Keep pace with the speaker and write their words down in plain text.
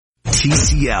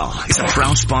TCL is a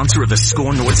proud sponsor of the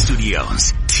Score North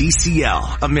Studios.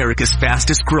 TCL, America's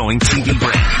fastest growing TV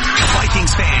brand.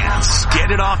 Vikings fans,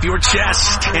 get it off your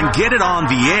chest and get it on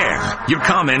the air. Your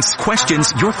comments,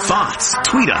 questions, your thoughts.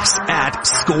 Tweet us at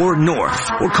Score North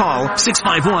or call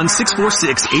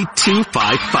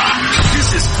 651-646-8255.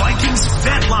 This is Vikings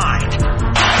Vent Line.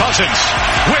 Cousins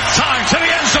with time to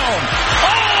the end zone.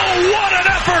 Oh, what an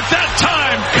effort that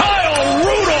time. Kyle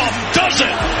Rudolph does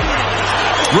it.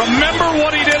 Remember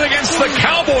what he did against the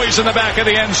Cowboys in the back of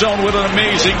the end zone with an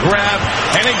amazing grab,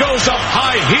 and he goes up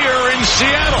high here in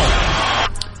Seattle.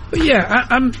 But yeah,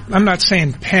 I'm not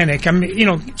saying panic. I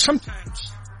mean,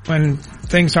 sometimes when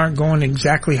things aren't going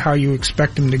exactly how you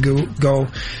expect them to go,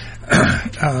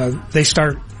 they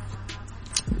start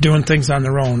doing things on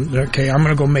their own. Okay, I'm going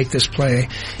to go make this play.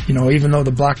 Even though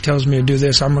the block tells me to do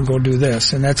this, I'm going to go do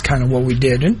this. And that's kind of what we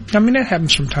did. And I mean, that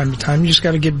happens from time to time. You just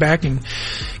got to get back and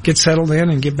get settled in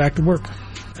and get back to work.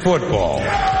 Football.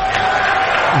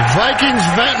 Vikings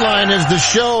Vent Line is the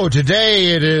show. Today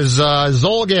it is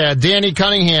Zolgad, Danny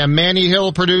Cunningham, Manny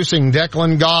Hill producing,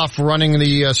 Declan Goff running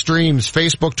the streams,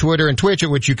 Facebook, Twitter, and Twitch, at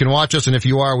which you can watch us. And if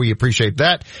you are, we appreciate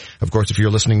that. Of course, if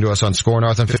you're listening to us on Score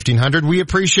North on 1500, we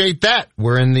appreciate that.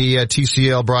 We're in the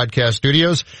TCL broadcast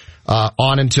studios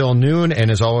on until noon.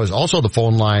 And as always, also the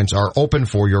phone lines are open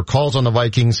for your calls on the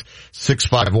Vikings,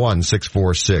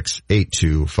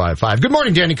 651-646-8255. Good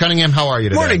morning, Danny Cunningham. How are you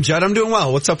today? Morning, Judd. I'm doing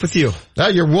well. What's up with you?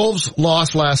 Your Wolves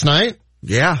lost last night.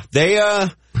 Yeah, they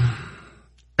had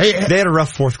a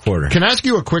rough fourth quarter. Can I ask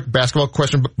you a quick basketball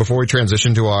question before we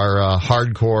transition to our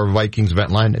hardcore Vikings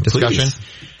Vent Line discussion?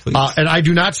 Please. And I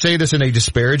do not say this in a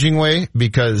disparaging way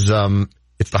because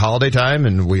it's the holiday time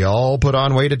and we all put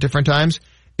on weight at different times.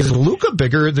 Is Luka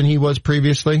bigger than he was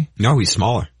previously? No, he's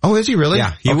smaller. Oh, is he really?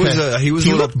 Yeah, he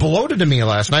looked bloated to me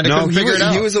last night. I couldn't figure it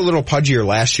out. He was a little pudgier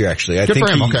last year, actually. I think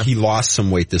he lost some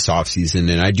weight this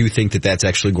offseason, and I do think that that's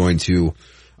actually going to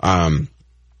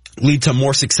lead to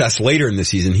more success later in the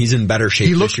season. He's in better shape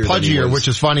this year. He looked pudgier, which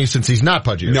is funny since he's not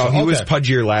pudgier. No, he was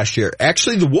pudgier last year.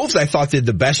 Actually, the Wolves, I thought, did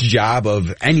the best job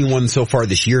of anyone so far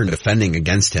this year in defending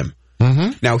against him.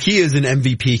 Mm-hmm. Now, he is an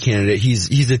MVP candidate.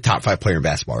 He's a top 5 player in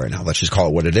basketball right now. Let's just call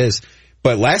it what it is.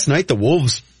 But last night, the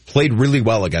Wolves played really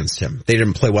well against him. They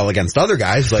didn't play well against other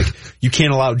guys. Like, you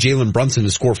can't allow Jalen Brunson to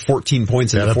score 14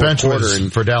 points in the fourth quarter.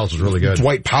 And for Dallas was really good.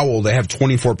 Dwight Powell, they have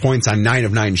 24 points on 9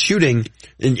 of 9 shooting,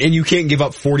 and you can't give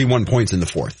up 41 points in the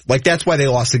fourth. Like, that's why they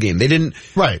lost the game. They didn't.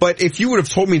 Right. But if you would have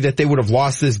told me that they would have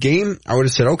lost this game, I would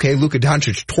have said, okay, Luka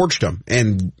Doncic torched them.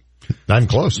 And not even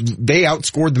close. They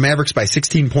outscored the Mavericks by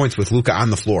 16 points with Luka on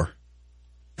the floor.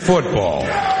 Football. All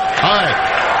right.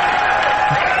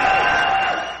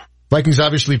 Vikings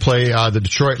obviously play the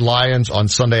Detroit Lions on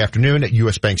Sunday afternoon at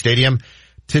U.S. Bank Stadium.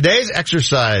 Today's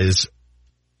exercise,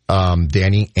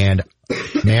 Danny and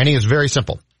Manny, is very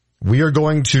simple. We are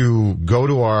going to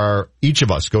each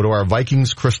of us go to our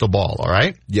Vikings Crystal Ball, all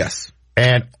right? Yes.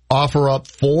 And offer up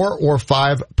 4 or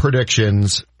 5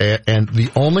 predictions, and the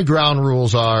only ground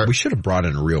rules are... We should have brought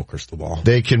in a real crystal ball.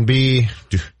 They can be...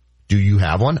 Do you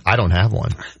have one? I don't have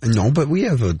one. No, but we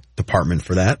have a department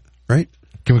for that, right?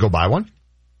 Can we go buy one?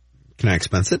 Can I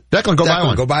expense it? Declan, buy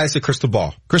one. Go buy us a crystal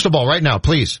ball. Crystal ball right now,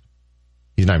 please.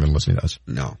 He's not even listening to us.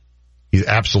 No. He's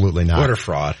absolutely not. What a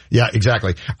fraud. Yeah,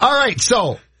 exactly. All right,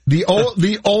 so the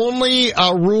only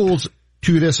rules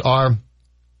to this are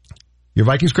your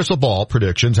Vikings Crystal Ball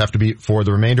predictions have to be for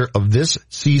the remainder of this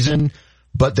season,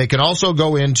 but they can also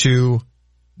go into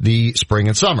the spring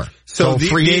and summer. So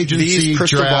free agency,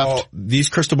 draft. These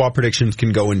crystal ball predictions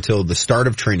can go until the start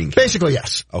of training camp. Basically,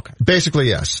 yes. Okay. Basically,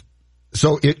 yes.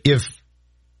 So if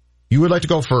you would like to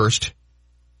go first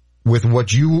with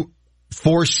what you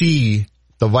foresee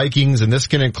the Vikings, and this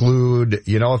can include,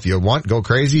 if you want, go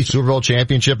crazy, Super Bowl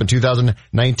championship in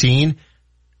 2019.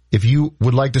 If you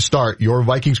would like to start your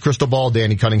Vikings Crystal Ball,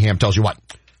 Danny Cunningham tells you what.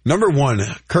 Number 1,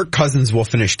 Kirk Cousins will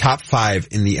finish top 5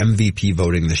 in the MVP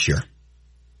voting this year.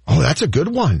 Oh, that's a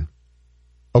good one.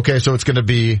 Okay, so it's going to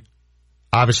be,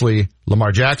 obviously,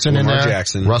 Lamar Jackson in there.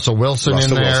 Russell Wilson in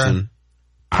there.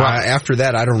 After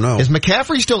that, I don't know. Is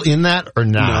McCaffrey still in that or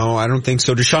not? No, I don't think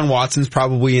so. Deshaun Watson's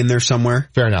probably in there somewhere.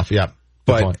 Fair enough, yeah.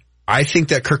 But I think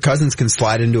that Kirk Cousins can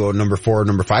slide into a number 4 or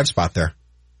number 5 spot there.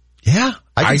 Yeah,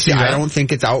 I can see that. I don't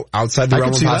think it's outside the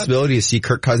realm of possibility to see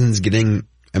Kirk Cousins getting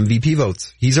MVP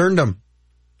votes. He's earned them.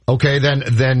 Okay,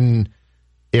 then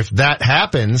if that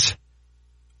happens,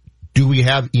 do we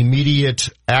have immediate,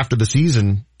 after the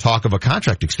season, talk of a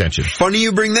contract extension? Funny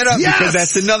you bring that up, because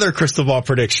that's another crystal ball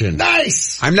prediction.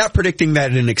 Nice! I'm not predicting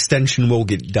that an extension will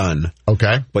get done.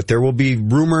 Okay. But there will be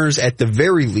rumors, at the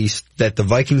very least, that the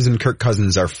Vikings and Kirk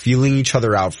Cousins are feeling each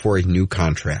other out for a new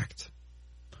contract.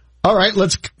 All right,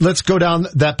 let's go down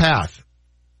that path.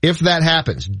 If that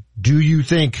happens, do you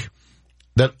think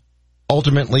that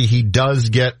ultimately he does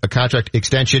get a contract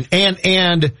extension?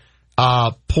 And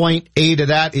point A to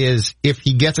that is, if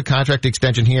he gets a contract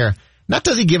extension here, not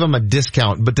does he give him a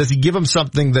discount, but does he give him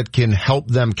something that can help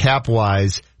them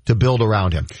cap-wise to build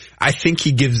around him? I think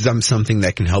he gives them something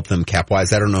that can help them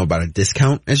cap-wise. I don't know about a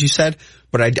discount, as you said,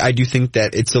 but I do think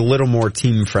that it's a little more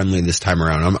team-friendly this time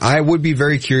around. I would be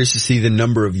very curious to see the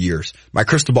number of years. My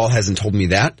crystal ball hasn't told me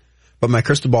that, but my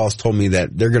crystal ball has told me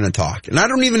that they're going to talk. And I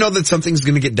don't even know that something's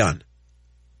going to get done.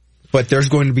 But there's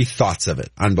going to be thoughts of it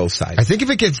on both sides. I think if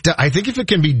it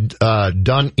can be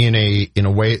done in a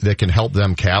way that can help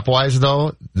them cap-wise,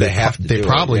 though, they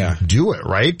probably do it,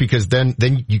 right? Because then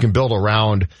you can build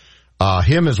around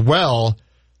him as well.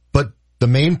 But the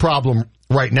main problem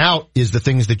right now is the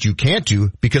things that you can't do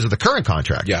because of the current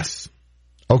contract. Yes.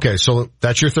 Okay, so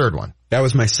that's your third one. That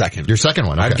was my second. Your second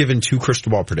one. Okay. I've given 2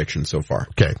 crystal ball predictions so far.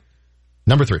 Okay.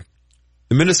 Number 3.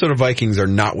 The Minnesota Vikings are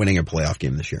not winning a playoff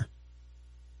game this year.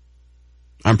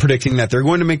 I'm predicting that they're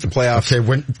going to make the playoffs.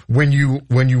 Okay, when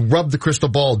you rub the crystal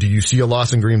ball, do you see a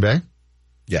loss in Green Bay?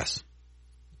 Yes.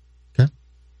 Okay.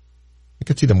 I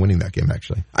could see them winning that game,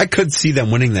 actually. I could see them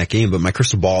winning that game, but my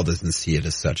crystal ball doesn't see it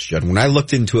as such, Judd. When I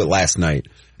looked into it last night,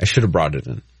 I should have brought it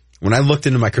in. When I looked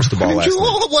into my crystal ball last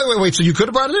night. Wait, so you could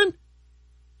have brought it in?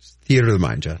 Theater of the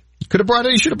mind, Judd. You could have brought it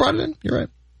in, you should have brought it in. You're right.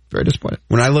 Very disappointed.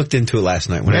 When I looked into it last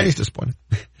night, Manny's disappointed.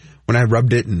 When I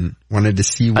rubbed it and wanted to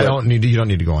see what... you don't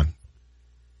need to go on.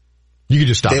 You could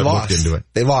just stop and look into it.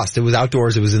 They lost. It was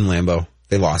outdoors. It was in Lambeau.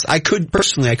 They lost. I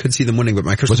could see them winning, but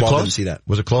my crystal ball didn't see that.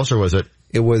 Was it close or was it?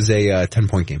 It was a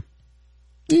 10-point game.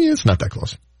 Yeah, it's not that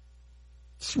close.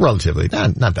 It's relatively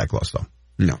not that close though.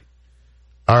 No.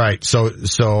 All right.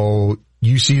 So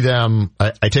you see them.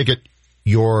 I take it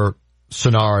your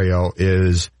scenario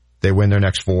is they win their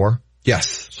next 4.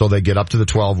 Yes. So they get up to the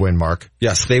 12 win mark.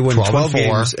 Yes, they win 12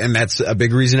 games, and that's a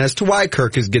big reason as to why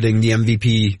Kirk is getting the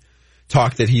MVP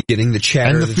talk that he's getting, the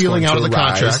chatter. And the feeling out of the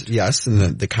contract. Yes,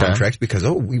 and the contract because,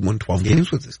 we won 12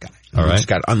 games with this guy. All right. We just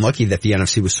got unlucky that the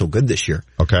NFC was so good this year.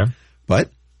 Okay.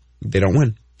 But they don't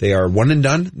win. They are one and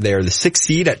done. They are the 6th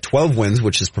seed at 12 wins,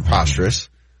 which is preposterous.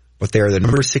 But they are the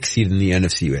number 6 seed in the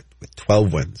NFC with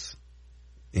 12 wins.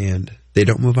 And they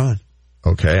don't move on.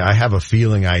 Okay. I have a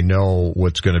feeling I know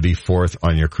what's going to be 4th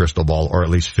on your crystal ball, or at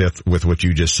least 5th with what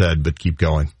you just said, but keep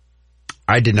going.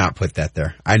 I did not put that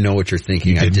there. I know what you're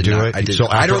thinking. I did not. So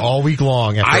after all week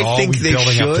long, I think they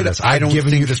should. I've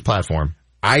given you this platform.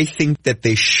 I think that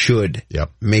they should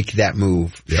make that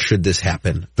move should this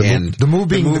happen. The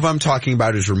move I'm talking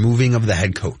about is removing of the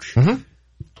head coach. Mm-hmm.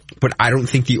 But I don't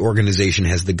think the organization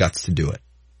has the guts to do it.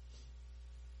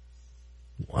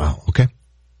 Wow. Okay.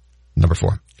 Number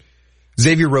 4.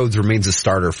 Xavier Rhodes remains a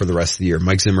starter for the rest of the year.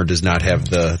 Mike Zimmer does not have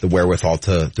the wherewithal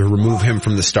to remove him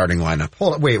from the starting lineup.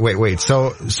 Hold on, wait.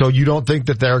 So you don't think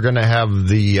that they're going to have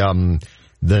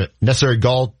the necessary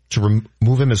gall to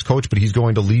remove him as coach, but he's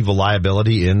going to leave a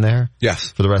liability in there?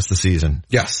 Yes. For the rest of the season?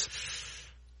 Yes.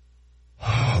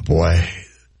 Oh, boy.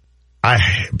 I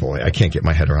can't get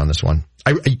my head around this one.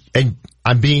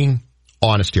 I'm being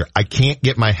honest here. I can't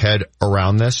get my head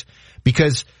around this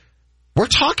because we're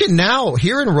talking now,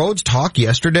 hearing Rhodes talk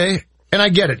yesterday, and I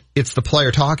get it. It's the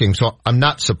player talking, so I'm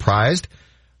not surprised.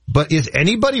 But is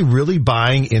anybody really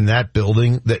buying in that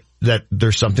building that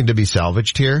there's something to be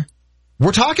salvaged here?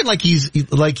 We're talking like he is.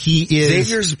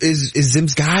 Xavier's is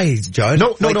Zim's guy, Judd.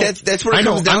 No. That's what it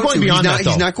comes down to.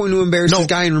 He's not going to embarrass his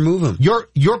guy and remove him.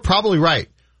 You're probably right.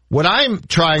 What I'm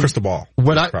trying... Crystal ball.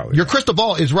 Your crystal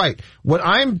ball is right. What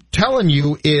I'm telling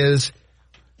you is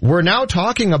we're now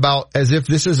talking about as if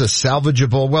this is a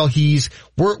salvageable...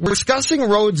 We're discussing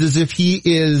Rhodes as if he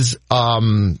is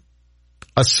a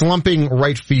slumping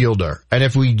right fielder. And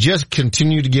if we just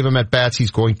continue to give him at bats,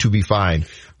 he's going to be fine.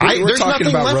 We're talking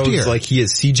about Rhodes here. Like he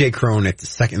is C.J. Crone in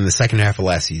the second half of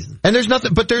last season. And there's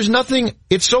nothing,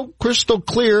 it's so crystal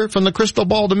clear from the crystal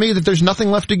ball to me that there's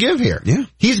nothing left to give here. Yeah.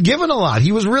 He's given a lot.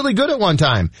 He was really good at one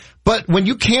time. But when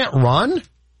you can't run,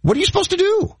 what are you supposed to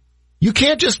do? You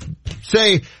can't just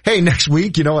say, hey, next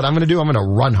week, you know what I'm going to do? I'm going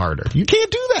to run harder. You can't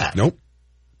do that. Nope.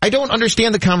 I don't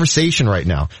understand the conversation right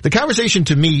now. The conversation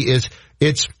to me is,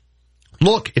 it's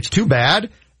too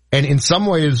bad. And in some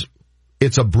ways,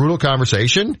 it's a brutal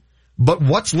conversation, but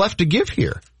what's left to give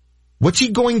here? What's he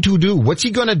going to do? What's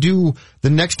he going to do the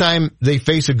next time they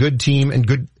face a good team and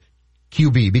good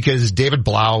QB? Because David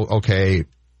Blau, okay,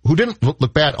 who didn't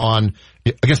look bad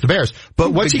against the Bears,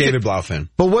 but what's David Blau fan?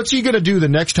 But what's he going to do the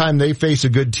next time they face a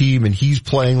good team and he's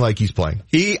playing like he's playing?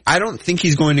 I don't think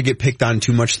he's going to get picked on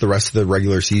too much the rest of the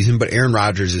regular season, but Aaron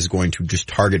Rodgers is going to just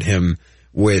target him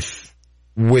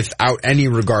without any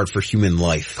regard for human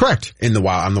life. Correct. On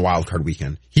the wild card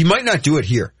weekend. He might not do it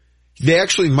here. They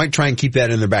actually might try and keep that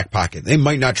in their back pocket. They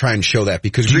might not try and show that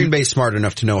because Green Bay's smart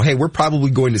enough to know, hey, we're probably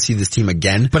going to see this team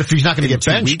again. But if he's not going to get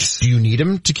benched, do you need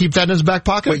him to keep that in his back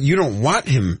pocket? But you don't want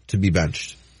him to be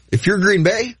benched. If you're Green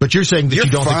Bay. But you're saying that you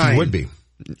don't think he would be.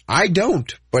 I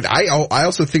don't. But I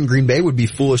also think Green Bay would be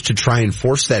foolish to try and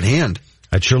force that hand.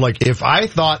 I'd sure like, if I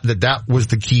thought that was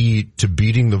the key to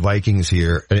beating the Vikings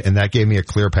here, and that gave me a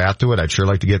clear path to it, I'd sure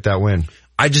like to get that win.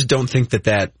 I just don't think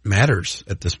that matters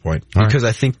at this point because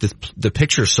I think the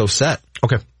picture is so set.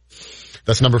 Okay.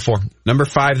 That's number 4. Number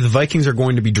 5, the Vikings are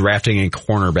going to be drafting a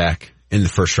cornerback in the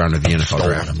first round of the NFL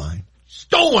draft.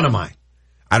 Stole one of mine.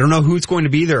 I don't know who it's going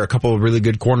to be. There are a couple of really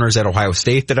good corners at Ohio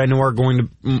State that I know are going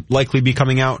to likely be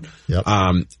coming out. Yep.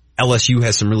 LSU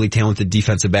has some really talented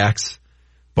defensive backs,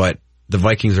 but the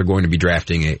Vikings are going to be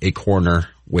drafting a corner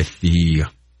with the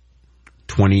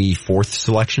 24th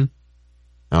selection.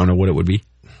 I don't know what it would be.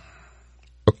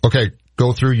 Okay,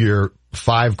 go through your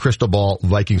 5 crystal ball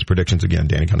Vikings predictions again,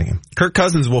 Danny Cunningham. Kirk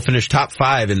Cousins will finish top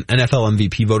 5 in NFL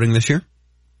MVP voting this year.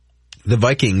 The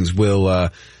Vikings will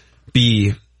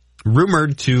be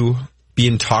rumored to be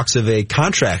in talks of a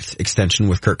contract extension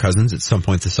with Kirk Cousins at some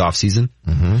point this offseason.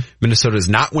 Mm-hmm. Minnesota is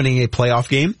not winning a playoff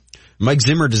game. Mike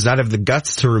Zimmer does not have the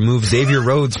guts to remove Xavier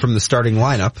Rhodes from the starting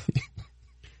lineup.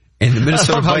 And the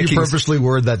Minnesota Vikings, how you purposely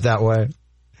word that way.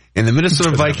 And the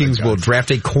Minnesota Vikings will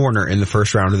draft a corner in the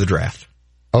first round of the draft.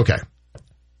 Okay.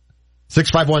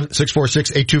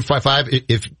 651-646-8255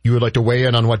 if you would like to weigh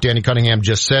in on what Danny Cunningham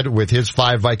just said with his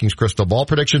 5 Vikings crystal ball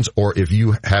predictions, or if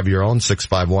you have your own,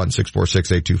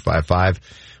 651-646-8255.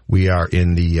 We are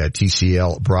in the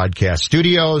TCL broadcast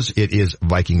studios. It is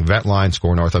Viking Vent Line,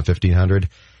 Score North on 1500.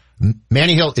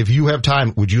 Manny Hill, if you have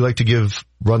time, would you like to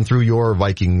run through your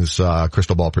Vikings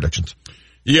crystal ball predictions?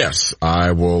 Yes,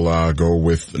 I will go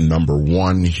with number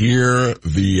 1 here.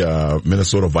 The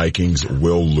Minnesota Vikings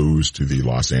will lose to the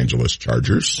Los Angeles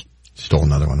Chargers. Stole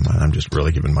another one of mine. I'm just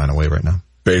really giving mine away right now.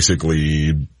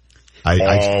 Basically,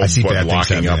 I see but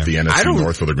locking up the NFC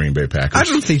North for the Green Bay Packers. I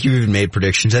don't think you even made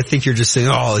predictions. I think you're just saying,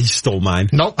 oh, you stole mine.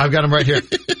 Nope, I've got them right here.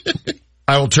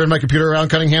 I will turn my computer around,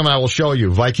 Cunningham, and I will show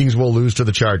you. Vikings will lose to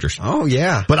the Chargers. Oh,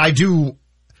 yeah. But I do...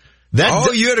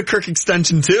 you had a Kirk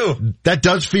extension too. That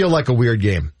does feel like a weird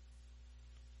game.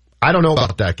 I don't know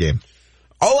about that game.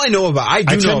 All I know about, I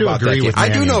do know about that game. I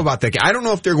do know about that game. I don't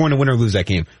know if they're going to win or lose that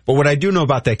game. But what I do know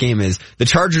about that game is the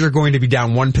Chargers are going to be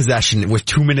down 1 possession with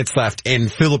 2 minutes left, and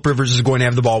Phillip Rivers is going to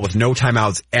have the ball with no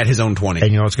timeouts at his own 20.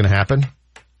 And you know what's going to happen?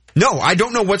 No, I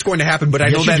don't know what's going to happen, but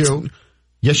I know that's...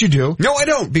 Yes, you do. No, I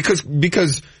don't,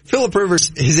 because Phillip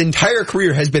Rivers, his entire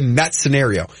career has been that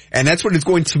scenario, and that's what it's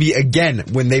going to be again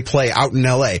when they play out in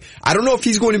LA. I don't know if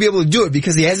he's going to be able to do it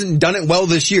because he hasn't done it well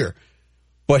this year,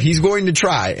 but he's going to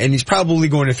try, and he's probably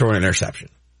going to throw an interception.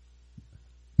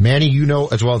 Manny, you know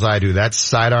as well as I do, that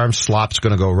sidearm slop's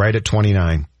going to go right at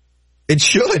 29. It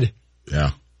should.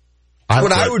 Yeah. That's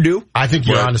what I would do. I think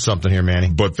you're onto something here, Manny.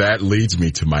 But that leads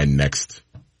me to my next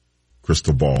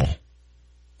crystal ball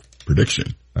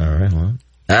prediction. All right. Well,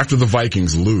 after the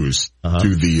Vikings lose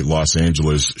to the Los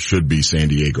Angeles should be San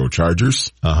Diego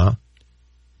Chargers,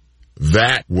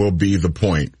 that will be the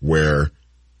point where,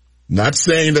 not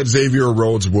saying that Xavier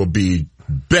Rhodes will be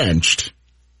benched,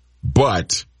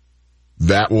 but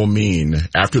that will mean,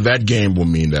 after that game will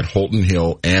mean that Holton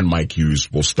Hill and Mike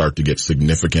Hughes will start to get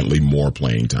significantly more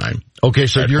playing time. Okay,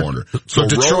 so Detroit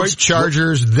Rhodes,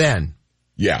 Chargers then.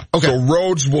 Yeah. Okay. So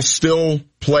Rhodes will still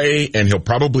play, and he'll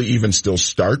probably even still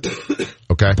start.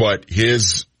 Okay. But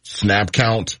his snap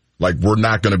count, like, we're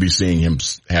not going to be seeing him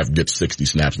get 60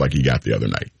 snaps like he got the other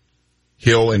night.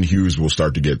 Hill and Hughes will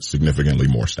start to get significantly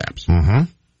more snaps. Mm-hmm.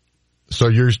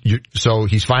 So so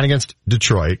he's fine against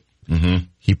Detroit. Mm-hmm.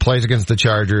 He plays against the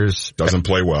Chargers. Doesn't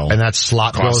play well. And that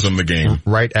slot costs goes him the game.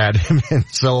 Right at him. And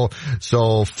so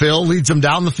Phil leads him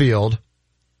down the field.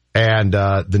 And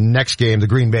the next game, the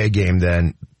Green Bay game,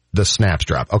 then the snaps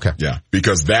drop. Okay. Yeah,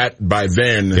 because by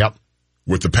then,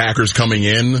 with the Packers coming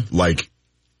in, like,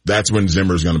 that's when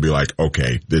Zimmer's going to be like,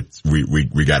 okay,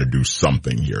 we got to do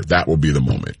something here. That will be the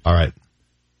moment. All right.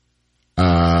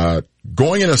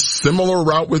 Going in a similar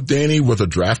route with Danny with a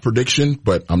draft prediction,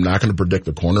 but I'm not going to predict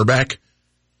a cornerback.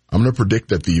 I'm going to predict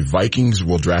that the Vikings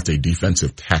will draft a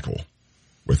defensive tackle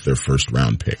with their first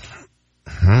round pick.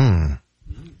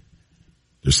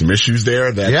 There's some issues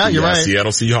there that you're right.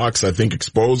 Seattle Seahawks, I think,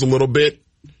 expose a little bit,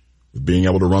 with being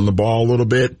able to run the ball a little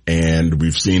bit. And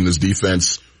we've seen this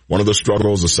defense, one of the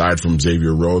struggles, aside from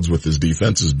Xavier Rhodes with his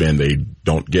defense, has been they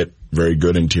don't get very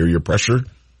good interior pressure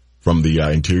from the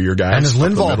interior guys. And is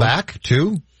Linval back,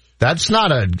 too?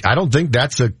 I don't think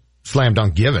that's a slam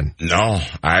dunk given. No,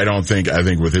 I don't think. I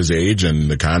think with his age and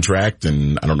the contract,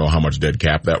 and I don't know how much dead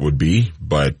cap that would be,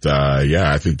 but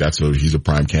I think he's a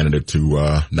prime candidate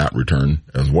to not return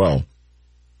as well.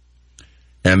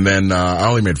 And then I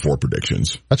only made 4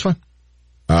 predictions. That's fine.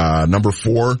 Number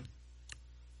 4,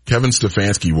 Kevin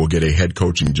Stefanski will get a head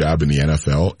coaching job in the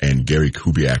NFL, and Gary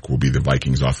Kubiak will be the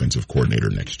Vikings offensive coordinator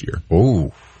next year.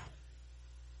 Oh,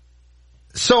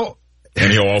 so.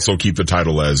 And he'll also keep the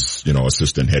title as,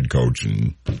 assistant head coach.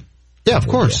 And yeah, of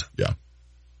course. Yeah.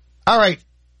 All right.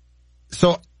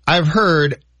 So I've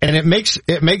heard, and it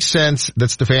makes sense that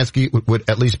Stefanski would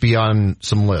at least be on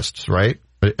some lists, right?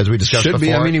 As we discussed before. Should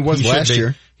be. I mean, he was last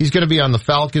year. He's going to be on the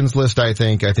Falcons list, I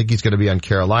think. I think he's going to be on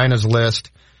Carolina's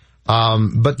list.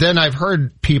 But then I've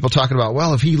heard people talking about,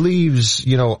 well, if he leaves,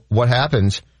 what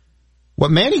happens?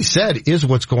 What Manny said is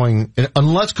what's going,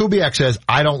 unless Kubiak says,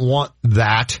 I don't want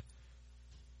that.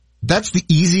 That's the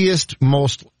easiest,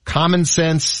 most common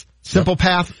sense, simple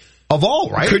path of all,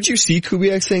 right? Could you see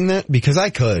Kubiak saying that? Because I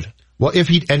could. Well, if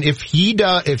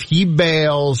he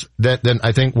bails, then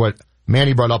I think what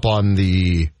Manny brought up on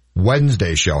the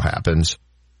Wednesday show happens,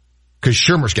 because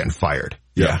Shermer's getting fired.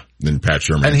 Yeah. Then Pat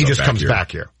Shermer. And he just comes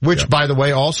back here. Which, by the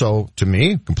way, also, to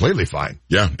me, completely fine.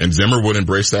 Yeah. And Zimmer would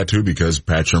embrace that too, because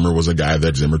Pat Shermer was a guy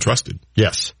that Zimmer trusted.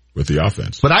 Yes. With the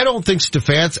offense. But I don't think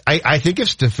I think if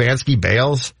Stefanski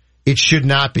bails, it should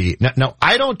not be. Now,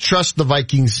 I don't trust the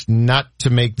Vikings not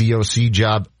to make the OC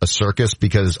job a circus,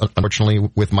 because unfortunately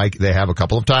with Mike, they have a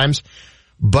couple of times.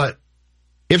 But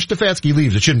if Stefanski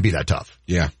leaves, it shouldn't be that tough.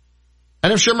 Yeah.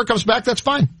 And if Shermer comes back, that's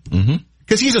fine. Mm-hmm.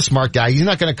 Because he's a smart guy. He's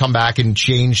not going to come back and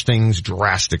change things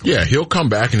drastically. Yeah, he'll come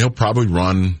back and he'll probably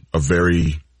run a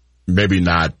very, maybe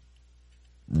not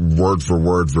word for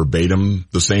word verbatim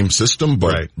the same system,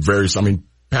 but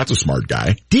Pat's a smart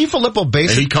guy. DeFilippo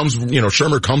basically. And he comes,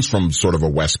 Shermer comes from sort of a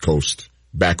West Coast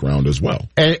background as well.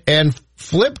 And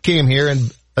Flip came here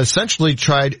and essentially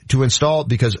tried to install,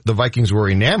 because the Vikings were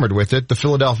enamored with it, the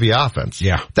Philadelphia offense.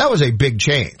 Yeah. That was a big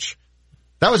change.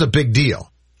 That was a big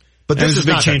deal. But this is a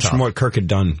big not change from what Kirk had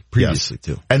done previously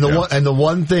too. And the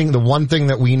one thing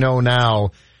that we know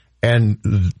now,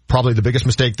 and probably the biggest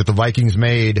mistake that the Vikings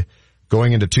made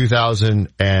going into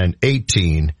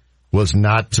 2018, was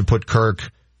not to put Kirk.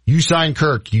 You sign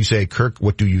Kirk, you say, Kirk,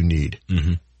 what do you need?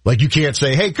 Mm-hmm. Like, you can't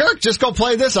say, hey, Kirk, just go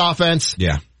play this offense.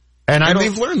 Yeah. And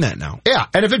they've learned that now. Yeah.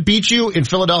 And if it beats you in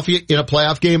Philadelphia in a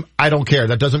playoff game, I don't care.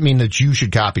 That doesn't mean that you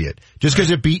should copy it. Just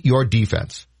because it beat your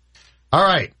defense. All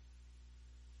right.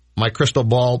 My crystal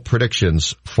ball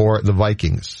predictions for the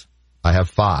Vikings. I have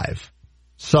 5.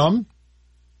 Some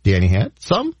Danny had,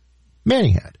 some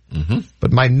Manny had. Mm-hmm.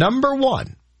 But my number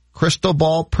 1 crystal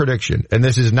ball prediction, and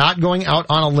this is not going out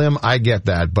on a limb, I get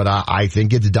that, but I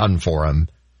think it's done for him.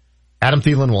 Adam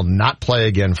Thielen will not play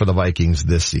again for the Vikings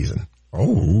this season.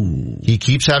 Oh. He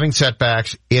keeps having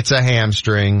setbacks. It's a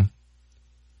hamstring.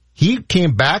 He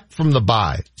came back from the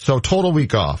bye, so total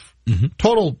week off. Mm-hmm.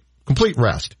 Total, complete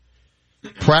rest.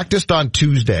 Practiced on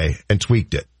Tuesday and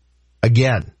tweaked it.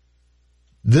 Again,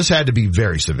 this had to be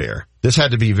very severe.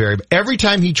 Every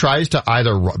time he tries to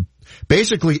either run,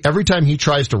 every time he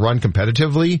tries to run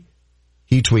competitively,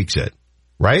 he tweaks it,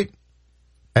 right?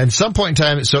 And some point in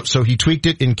time, so he tweaked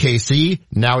it in KC.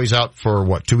 Now he's out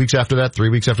for 2 weeks after that, 3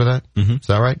 weeks after that? Mm-hmm. Is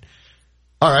that right?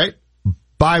 All right.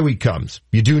 Bye week comes.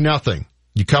 You do nothing.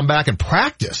 You come back and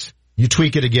practice. You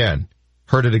tweak it again.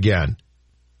 Hurt it again.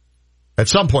 At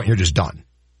some point, you're just done.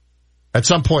 At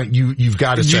some point, you've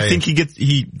got to say. Do you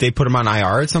think they put him on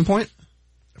IR at some point?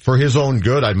 For his own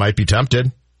good, I might be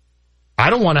tempted.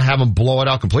 I don't want to have him blow it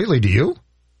out completely, do you?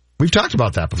 We've talked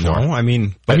about that before. No, I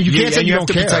mean, you can't say you have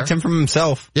to protect him from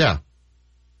himself. Yeah.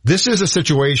 This is a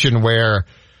situation where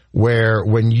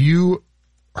when you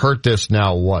hurt this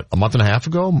now, a month and a half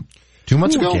ago? 2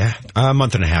 months ago? Yeah, a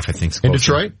month and a half, I think. In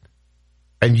Detroit?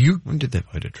 And when did they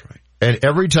play Detroit? And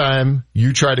every time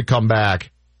you try to come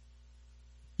back,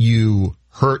 you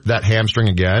hurt that hamstring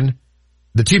again.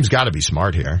 The team's got to be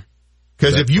smart here.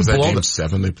 Because if you was blow that game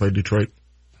 7 they played Detroit?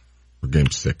 Or game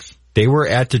 6? They were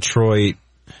at Detroit.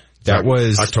 That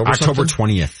was October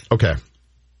 20th. Okay.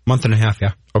 Month and a half,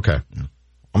 yeah. Okay. Yeah.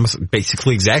 Almost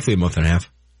basically exactly a month and a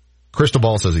half. Crystal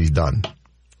Ball says he's done.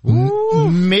 Ooh.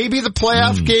 Maybe the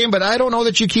playoff game, but I don't know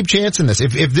that you keep chancing this.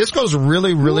 If this goes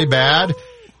really, really bad,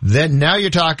 then now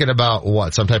you're talking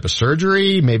about some type of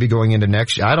surgery, maybe going into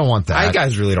next year. I don't want that.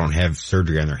 Guys really don't have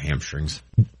surgery on their hamstrings.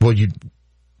 Well, you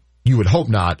would hope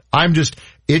not.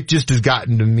 It just has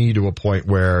gotten to me to a point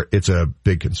where it's a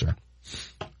big concern.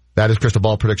 That is Crystal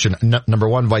Ball prediction number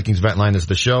 1. Vikings Vent Line is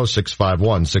the show,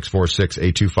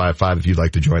 651-646-8255 if you'd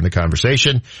like to join the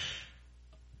conversation.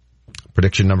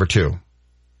 Prediction number 2.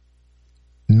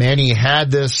 Manny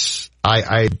had this.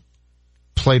 I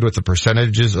played with the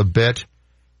percentages a bit.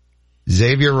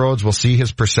 Xavier Rhodes will see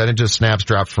his percentage of snaps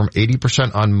drop from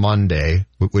 80% on Monday,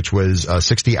 which was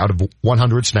 60 out of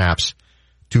 100 snaps,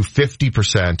 to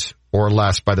 50% or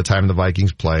less by the time the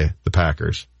Vikings play the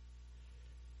Packers.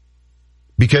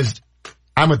 Because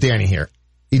I'm with Danny here.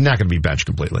 He's not going to be benched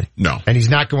completely. No. And he's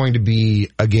not going to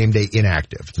be a game day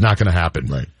inactive. It's not going to happen.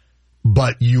 Right.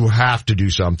 But you have to do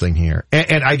something here.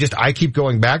 And I keep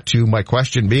going back to my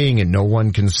question being, and no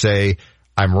one can say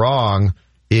I'm wrong,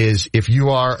 is if you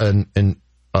are a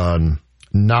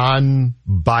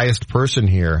non-biased person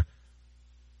here,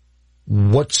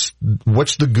 what's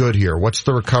the good here? What's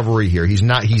the recovery here? He's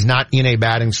not in a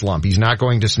batting slump. He's not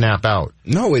going to snap out.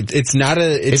 No, it's not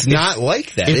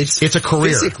like that. It's a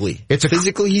career.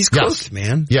 Physically he's cooked,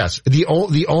 man. Yes.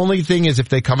 The only thing is if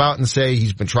they come out and say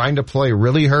he's been trying to play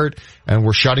really hurt and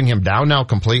we're shutting him down now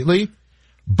completely.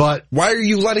 But why are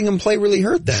you letting him play really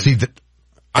hurt then? See,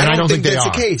 I don't think that's they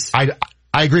are. The case.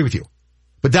 I agree with you.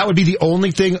 But that would be the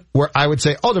only thing where I would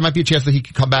say, there might be a chance that he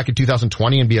could come back in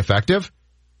 2020 and be effective.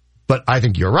 But I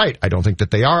think you're right. I don't think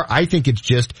that they are. I think it's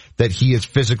just that he is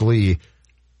physically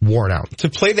worn out. To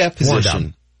play that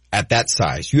position at that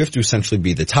size, you have to essentially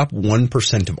be the top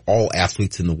 1% of all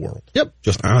athletes in the world. Yep.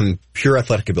 Just on pure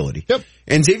athletic ability. Yep.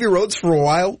 And Xavier Rhodes for a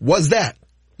while was that.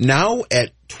 Now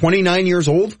at 29 years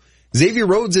old, Xavier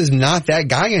Rhodes is not that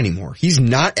guy anymore. He's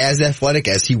not as athletic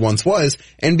as he once was.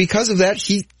 And because of that,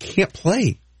 he can't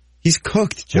play. He's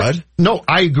cooked, Judd. No,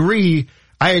 I agree.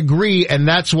 And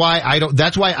that's why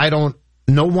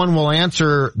no one will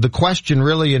answer the question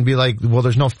really and be like, well,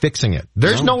 there's no fixing it.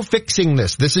 There's no fixing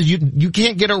this. This is, you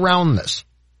can't get around this.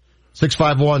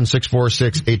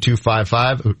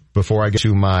 651-646-8255. Before I get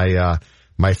to my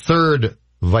third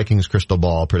Vikings Crystal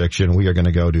Ball prediction, we are going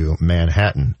to go to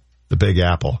Manhattan, the Big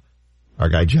Apple. Our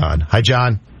guy, John. Hi,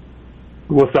 John.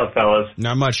 What's up, fellas?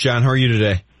 Not much, John. How are you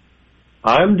today?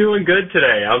 I'm doing good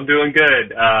today. I'm doing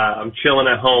good. I'm chilling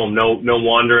at home. No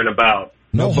wandering about.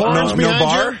 No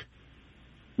bar?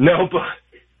 No, but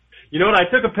you know what? I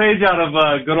took a page out of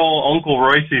good old Uncle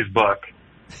Royce's book.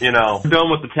 You know, we're done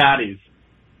with the tatties.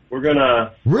 We're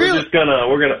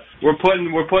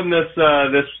putting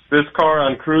this car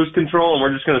on cruise control, and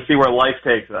we're just gonna see where life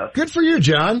takes us. Good for you,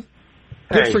 John.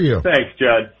 Good for you. Thanks,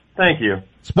 Judd. Thank you.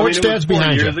 Sports dad's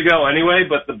behind you. It was 4 years ago anyway,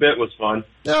 but the bit was fun.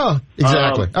 Oh,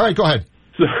 exactly. All right, go ahead.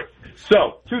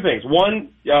 So 2 things. One,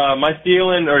 my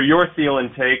Thielen or your Thielen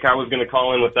take, I was going to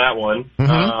call in with that one.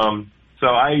 Mm-hmm.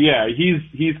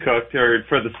 He's cooked, or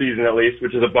for the season at least,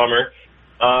 which is a bummer.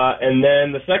 And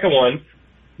then the second one,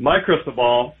 my crystal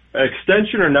ball,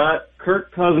 extension or not,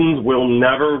 Kirk Cousins will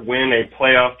never win a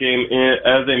playoff game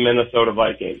as a Minnesota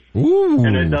Viking. Ooh.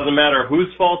 And it doesn't matter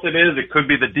whose fault it is. It could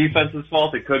be the defense's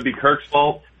fault. It could be Kirk's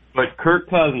fault. But Kirk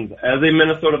Cousins, as a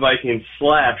Minnesota Viking /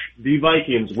 the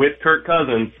Vikings with Kirk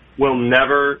Cousins, will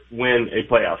never win a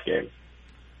playoff game.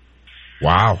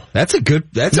 Wow. That's a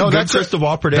good crystal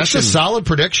ball prediction. That's a solid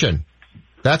prediction.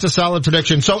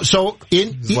 So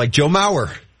it's like Joe Mauer.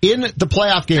 In the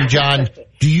playoff game, John,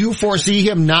 do you foresee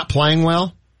him not playing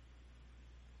well?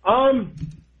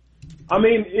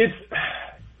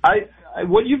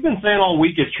 What you've been saying all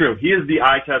week is true. He is the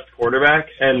eye test quarterback,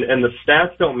 and the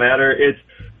stats don't matter. It's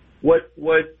what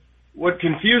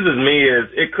confuses me is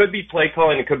it could be play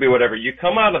calling, it could be whatever. You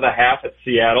come out of the half at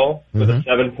Seattle with a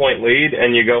 7-point lead,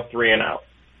 and you go 3 and out.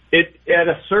 At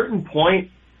a certain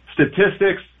point,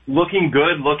 statistics, looking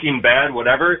good, looking bad,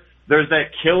 whatever, there's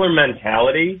that killer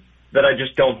mentality that I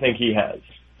just don't think he has.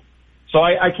 So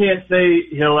I can't say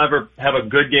he'll ever have a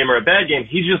good game or a bad game.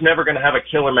 He's just never going to have a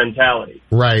killer mentality.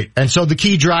 Right. And so the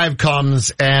key drive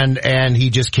comes and he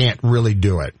just can't really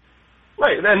do it.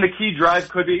 Right. And the key drive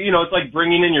could be, it's like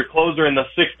bringing in your closer in the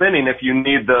 6th inning if you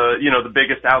need the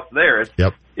biggest outs there.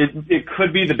 Yep. It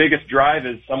could be the biggest drive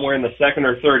is somewhere in the 2nd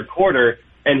or 3rd quarter,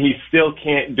 and he still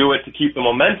can't do it to keep the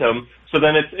momentum. So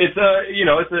then it's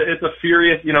a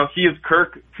furious, he is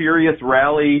Kirk furious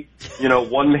rally,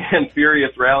 one man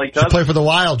furious rally. To play for the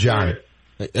Wild, John.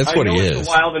 That's what he is. It's the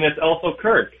Wild, and it's also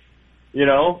Kirk.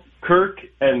 Kirk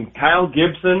and Kyle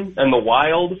Gibson and the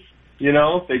Wild,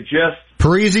 they just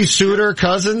Parisi, Suter,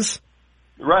 Cousins.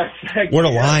 Right. What a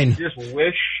line. You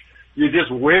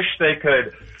just wish they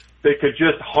could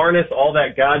just harness all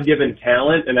that God-given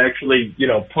talent and actually,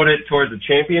 put it towards a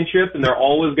championship, and they're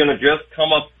always going to just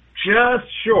come up just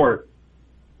short.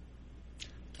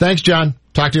 Thanks, John.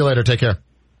 Talk to you later. Take care.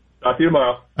 All Talk to you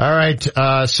tomorrow. All right,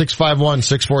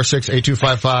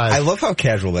 651-646-8255. I love how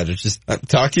casual that is. Just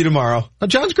talk to you tomorrow. Oh,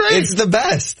 John's great. It's the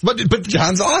best. But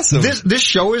John's awesome. This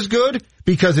show is good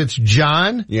because it's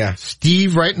John,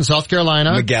 Steve, right, in South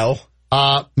Carolina. Miguel,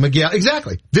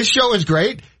 exactly. This show is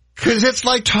great because it's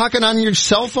like talking on your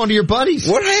cell phone to your buddies.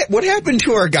 What happened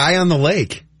to our guy on the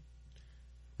lake?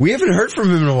 We haven't heard from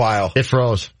him in a while. It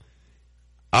froze.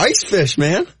 Ice fish,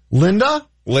 man. Linda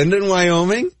in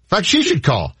Wyoming. In fact, she should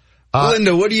call.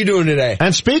 Linda, what are you doing today?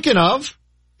 And speaking of,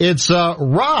 it's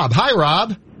Rob. Hi,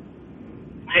 Rob.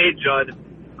 Hey, Judd.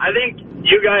 I think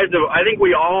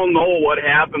we all know what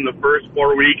happened the first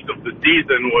 4 weeks of the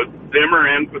season was Zimmer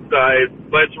emphasized,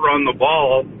 let's run the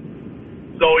ball.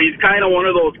 So he's kind of one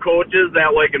of those coaches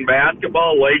that, like in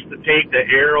basketball, likes to take the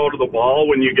air out of the ball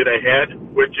when you get ahead,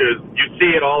 which is, you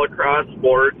see it all across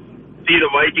sports. See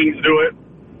the Vikings do it,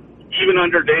 even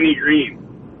under Denny Green.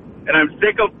 And I'm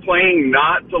sick of playing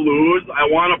not to lose. I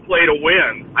want to play to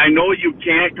win. I know you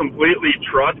can't completely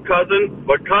trust Cousins,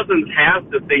 but Cousins has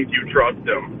to think you trust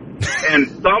him.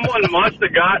 And someone must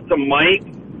have got to Mike,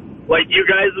 like you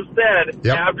guys have said,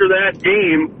 after that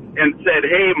game and said,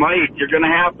 hey, Mike, you're going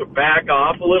to have to back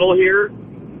off a little here.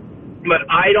 But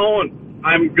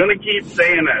I'm going to keep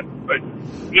saying it. But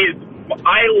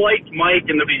I liked Mike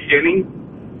in the beginning.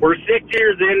 We're 6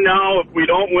 years in now. If we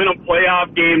don't win a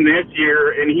playoff game this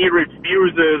year and he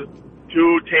refuses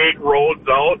to take Rhodes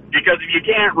out, because if you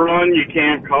can't run, you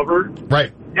can't cover. Right.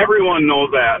 Everyone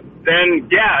knows that. Then,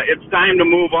 it's time to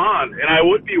move on. And I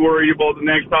would be worried about the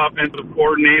next offensive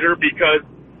coordinator because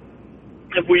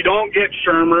if we don't get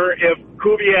Shermer, if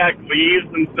Kubiak leaves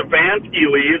and Stefanski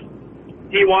leaves,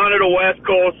 he wanted a West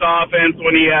Coast offense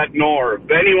when he had North.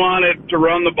 Then he wanted to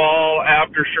run the ball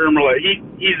after Shermer.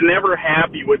 He's never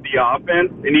happy with the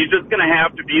offense, and he's just going to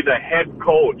have to be the head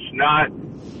coach, not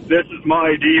this is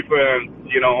my defense,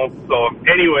 So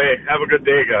anyway, have a good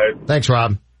day, guys. Thanks,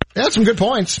 Rob. That's some good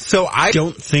points. So I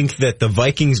don't think that the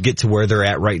Vikings get to where they're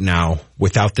at right now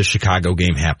without the Chicago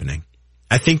game happening.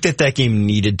 I think that game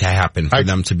needed to happen for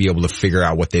them to be able to figure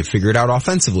out what they figured out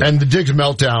offensively. And the Diggs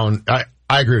meltdown, I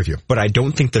agree with you. But I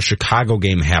don't think the Chicago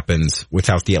game happens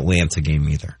without the Atlanta game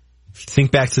either. If you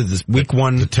think back to this week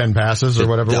one. The 10 passes or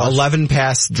whatever it was. 11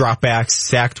 pass dropbacks,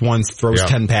 sacked once, throws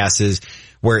 10 passes,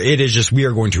 where it is just we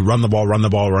are going to run the ball.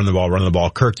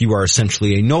 Kirk, you are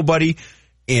essentially a nobody.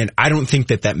 And I don't think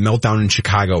that meltdown in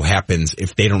Chicago happens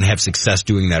if they don't have success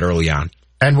doing that early on.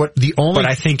 But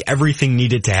I think everything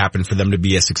needed to happen for them to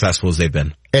be as successful as they've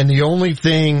been. And the only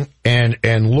thing,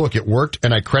 and look, it worked,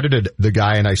 and I credited the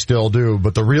guy, and I still do,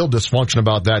 but the real dysfunction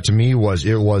about that to me was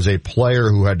it was a player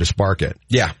who had to spark it.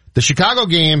 Yeah. The Chicago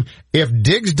game, if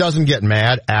Diggs doesn't get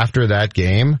mad after that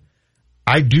game,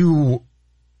 I do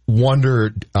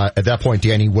wonder at that point,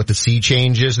 Danny, what the sea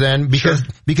change is then, because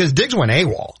Diggs went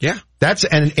AWOL. Yeah.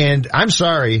 And I'm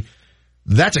sorry,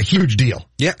 that's a huge deal.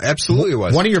 Yeah, absolutely it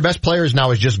was. One of your best players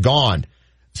now is just gone.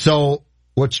 So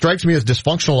what strikes me as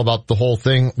dysfunctional about the whole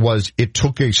thing was it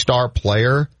took a star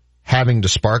player having to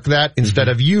spark that instead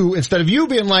of you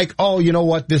being like, oh, you know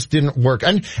what, this didn't work.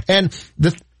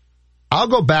 I'll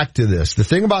go back to this. The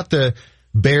thing about the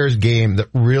Bears game that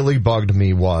really bugged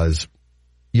me was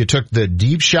you took the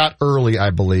deep shot early, I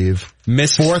believe.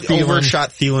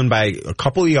 Overshot Thielen by a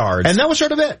couple of yards. And that was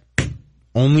sort of it.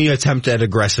 Only attempt at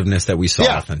aggressiveness that we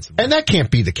saw offensively. And that can't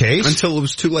be the case. Until it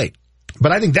was too late.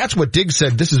 But I think that's what Diggs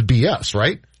said, this is BS,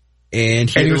 right? And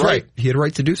he was right. He had a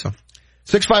right to do so.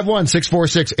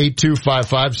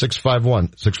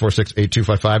 651-646-8255,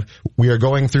 651-646-8255. We are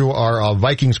going through our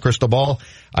Vikings Crystal Ball.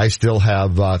 I still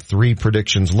have 3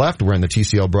 predictions left. We're in the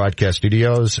TCL broadcast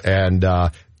studios, and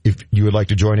if you would like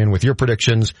to join in with your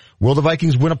predictions, will the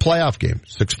Vikings win a playoff game?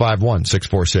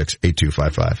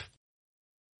 651-646-8255.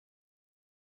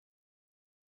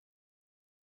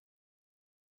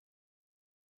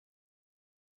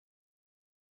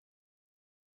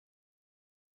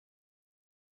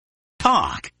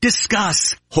 Talk,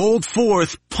 discuss, hold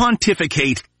forth,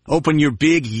 pontificate, open your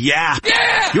big yap.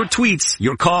 Yeah! Your tweets,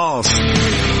 your calls.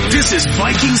 This is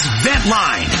Vikings Vent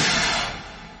Line.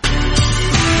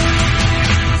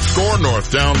 Score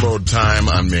North download time.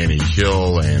 I'm Manny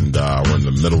Hill, and we're in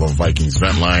the middle of Vikings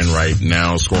Vent Line right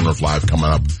now. Score North Live coming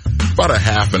up about a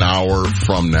half an hour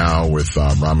from now with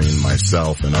Rami and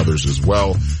myself and others as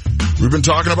well. We've been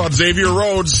talking about Xavier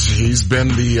Rhodes. He's been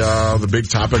the big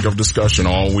topic of discussion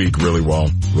all week, really all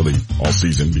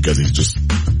season, because he's just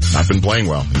not been playing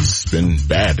well. He's been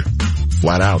bad,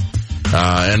 flat out.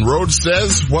 And Rhodes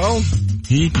says, well,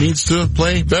 he needs to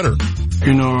play better.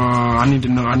 I know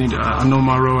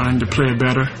my role. I need to play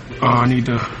better. I need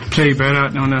to play better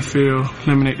out there on that field,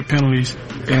 eliminate the penalties,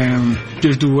 and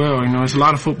just do well. There's a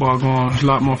lot of football there's a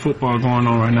lot more football going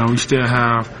on right now. We still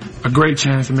have a great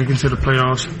chance to make it to the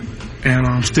playoffs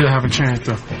and still have a chance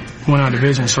to win our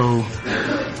division. So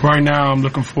right now I'm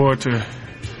looking forward to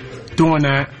doing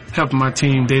that, helping my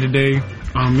team day to day,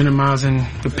 minimizing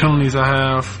the penalties I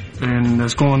have and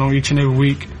that's going on each and every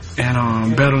week,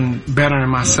 and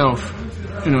bettering myself.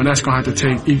 That's going to have to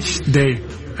take each day,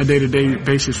 a day-to-day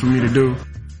basis for me to do.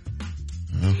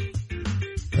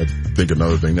 I think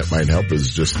another thing that might help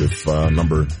is just if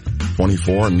number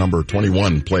 24 and number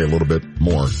 21 play a little bit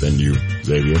more than you,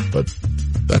 Xavier, but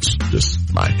that's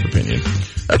just my opinion.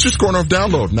 That's your Score North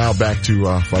download. Now back to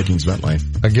Vikings Vent Line.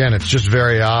 Again, it's just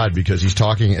very odd because he's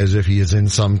talking as if he is in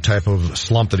some type of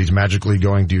slump that he's magically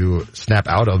going to snap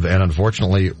out of, and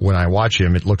unfortunately, when I watch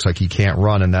him, it looks like he can't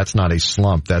run, and that's not a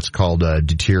slump. That's called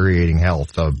deteriorating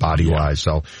health body-wise.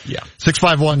 So,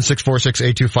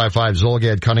 651-646-8255,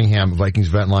 Zolgad Cunningham, Vikings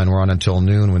Vent Line. We're on until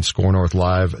noon when Score North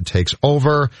Live takes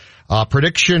over.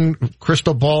 Prediction,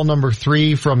 Crystal Ball number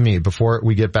 3 from me before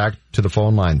we get back to the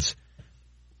phone lines.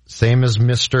 Same as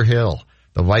Mr. Hill.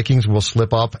 The Vikings will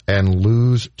slip up and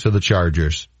lose to the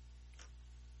Chargers.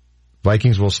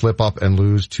 Vikings will slip up and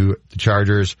lose to the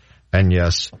Chargers. And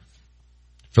yes,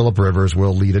 Phillip Rivers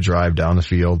will lead a drive down the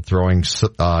field, throwing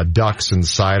ducks and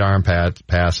sidearm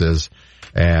passes.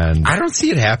 And I don't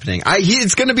see it happening.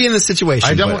 It's going to be in this situation.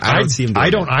 I don't see him.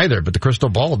 I don't either, but the crystal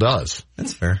ball does.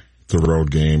 That's fair. It's a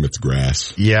road game. It's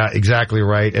grass. Yeah, exactly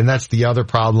right. And that's the other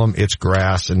problem. It's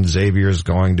grass, and Xavier's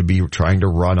going to be trying to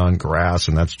run on grass,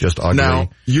 and that's just ugly. Now,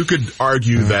 you could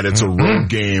argue that it's a road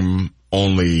game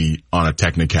only on a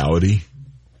technicality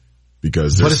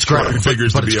because this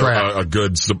figures to be a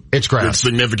good,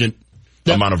 significant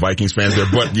amount of Vikings fans there.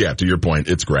 But yeah, to your point,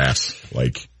 it's grass.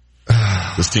 Like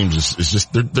this team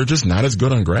they're just not as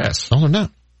good on grass. No, they're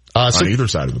not. On either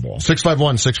side of the ball.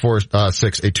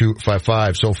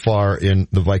 651-646-8255. So far in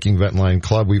the Viking Vent Line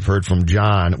Club, we've heard from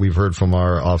John. We've heard from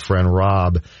our friend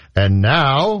Rob. And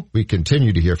now we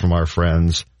continue to hear from our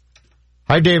friends.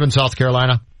 Hi, Dave in South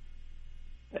Carolina.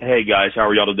 Hey, guys. How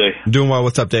are y'all today? Doing well.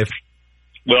 What's up, Dave?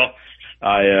 Well,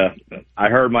 I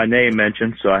heard my name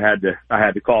mentioned, so I had to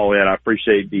call in. I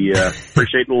appreciate the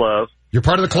love. You're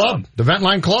part of the club, the Vent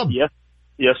Line Club. Yes,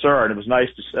 sir. And it was nice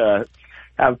to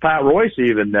have Pat Royce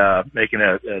even mention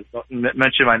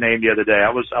my name the other day. I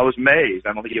was amazed.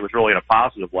 I don't think it was really in a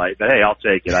positive light, but hey, I'll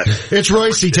take it. It's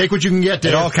Royce. Take what you can get.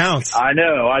 Dave. It all counts. I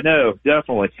know,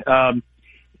 definitely.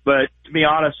 But to be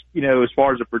honest, as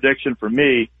far as a prediction for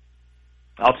me,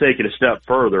 I'll take it a step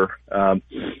further.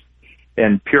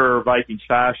 In pure Vikings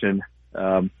fashion,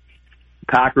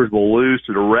 Packers will lose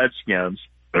to the Redskins,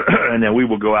 and then we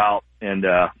will go out and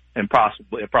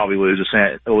probably lose to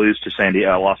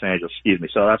Los Angeles. Excuse me.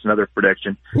 So that's another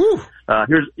prediction.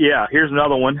 Here's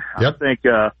another one. Yep.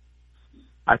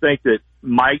 I think that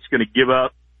Mike's going to give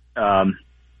up.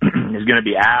 Is going to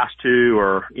be asked to,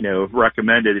 or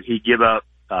recommended that he give up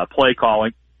play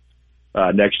calling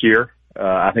next year.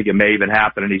 I think it may even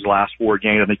happen in these last 4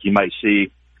 games. I think you might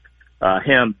see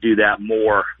him do that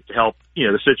more to help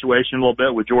the situation a little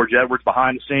bit with George Edwards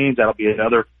behind the scenes. That'll be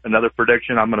another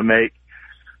prediction I'm going to make.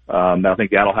 I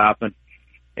think that'll happen.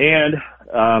 And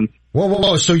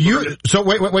whoa! So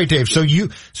wait, Dave. So you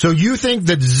think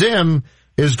that Zim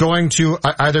is going to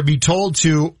either be told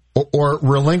to or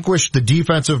relinquish the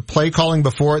defensive play calling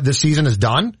before this season is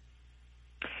done?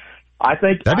 I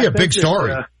think that'd be a big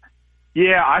story.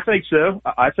 Yeah, I think so.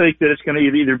 I think that it's going to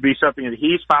either be something that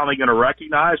he's finally going to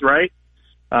recognize, right?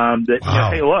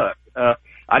 Hey, look,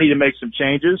 I need to make some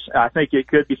changes. I think it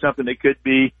could be something that could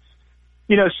be,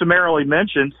 summarily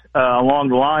mentioned along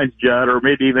the lines, Judd, or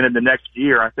maybe even in the next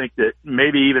year. I think that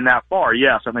maybe even that far,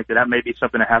 yes. I think that may be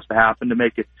something that has to happen to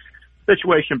make the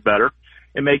situation better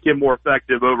and make him more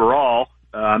effective overall.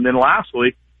 And then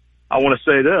lastly, I want to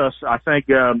say this. I think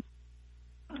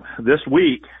this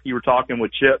week you were talking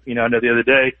with Chip, I know the other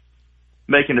day,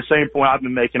 making the same point I've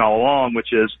been making all along,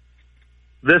 which is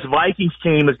this Vikings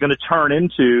team is going to turn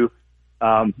into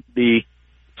the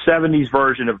 70s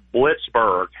version of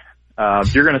Blitzburg.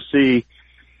 You're going to see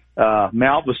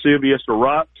Mount Vesuvius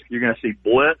erupt. You're going to see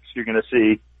blitz. You're going to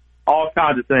see all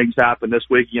kinds of things happen this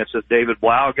week against this David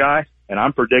Blau guy. And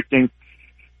I'm predicting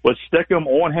let's stick him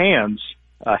on hands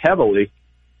heavily.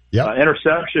 Yep.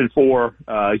 Interception for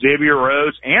Xavier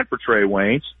Rhodes and for Trey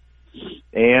Waynes.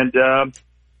 And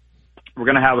we're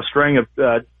going to have a string of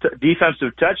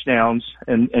defensive touchdowns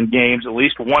in games, at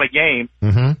least one a game,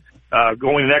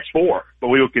 going the next 4. But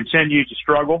we will continue to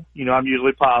struggle. I'm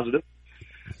usually positive.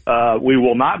 we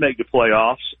will not make the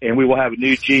playoffs, and we will have a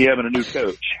new GM and a new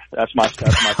coach. That's my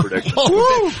prediction.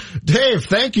 Dave,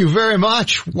 thank you very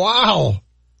much. Wow.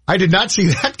 I did not see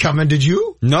that coming. Did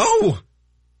you? No.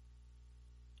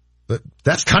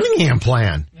 That's Cunningham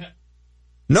plan.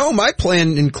 No, my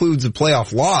plan includes a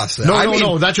playoff loss.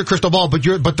 No, that's your crystal ball. But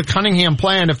the Cunningham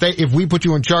plan, if we put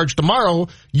you in charge tomorrow,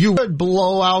 you would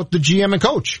blow out the GM and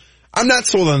coach. I'm not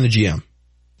sold on the GM.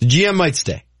 The GM might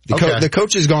stay. The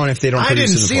coach is gone if they don't. I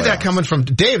didn't see that coming from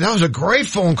Dave. That was a great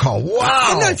phone call. Wow.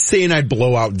 I'm not saying I'd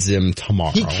blow out Zim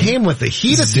tomorrow. He came with the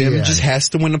heat of Zim just has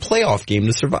to win a playoff game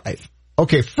to survive.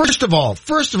 Okay, first of all,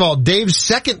 Dave's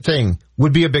second thing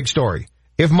would be a big story.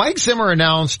 If Mike Zimmer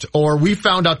announced, or we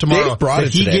found out tomorrow that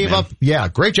he gave up,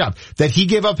 great job, that he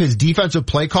gave up his defensive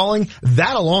play calling,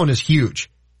 that alone is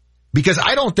huge. Because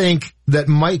I don't think that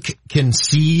Mike can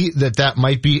see that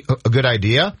might be a good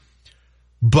idea.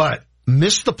 But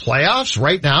miss the playoffs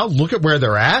right now, look at where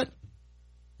they're at.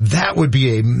 That would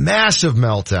be a massive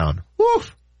meltdown. Woo.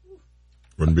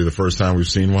 Wouldn't be the first time we've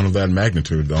seen one of that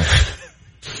magnitude, though.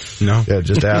 No. Yeah,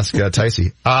 just ask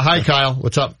Ticey. Hi, Kyle.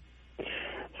 What's up?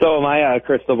 So my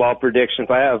crystal ball predictions,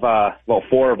 I have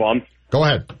 4 of them. Go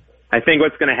ahead. I think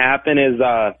what's going to happen is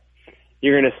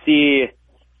you're going to see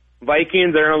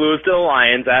Vikings are going to lose to the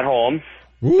Lions at home,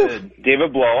 to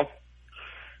David Blow,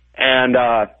 and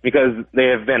because they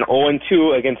have been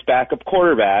 0-2 against backup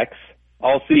quarterbacks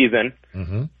all season,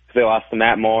 because they lost to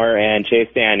Matt Moore and Chase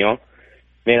Daniel,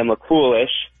 made them look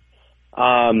foolish.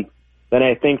 Then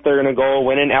I think they're going to go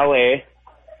win in L.A.,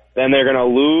 then they're going to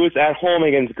lose at home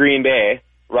against Green Bay.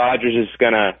 Rodgers is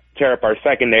going to tear up our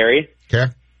secondary.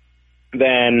 Okay.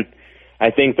 Then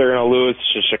I think they're going to lose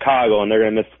to Chicago, and they're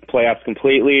going to miss the playoffs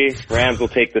completely. Rams will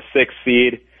take the 6th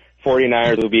seed.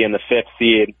 49ers will be in the 5th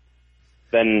seed.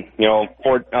 Then,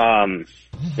 then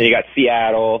you got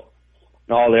Seattle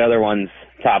and all the other ones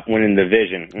top winning the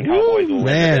division. And Cowboys will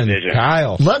win the division.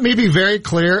 Kyle. Let me be very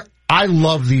clear. I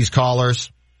love these callers.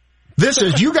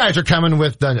 You guys are coming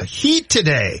with the heat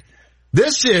today.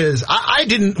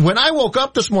 When I woke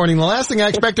up this morning, the last thing I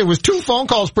expected was 2 phone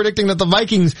calls predicting that the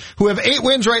Vikings, who have 8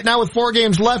 wins right now with 4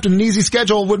 games left and an easy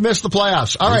schedule, would miss the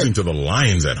playoffs. All right. Losing to the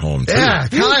Lions at home, too. Yeah,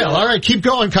 Kyle. All right, keep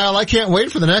going, Kyle. I can't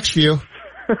wait for the next few. All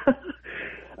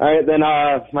right, then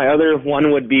my other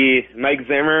one would be Mike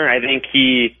Zimmer. I think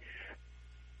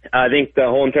the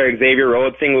whole entire Xavier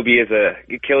Rhodes thing will be his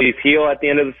Achilles heel at the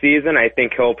end of the season. I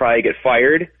think he'll probably get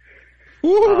fired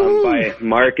by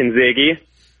Mark and Ziggy.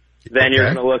 Then you're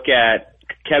going to look at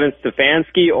Kevin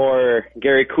Stefanski or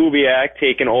Gary Kubiak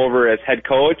taking over as head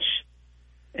coach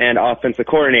and offensive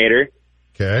coordinator.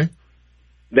 Okay.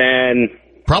 Then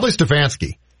probably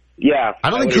Stefanski. Yeah. I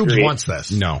don't think Kubes wants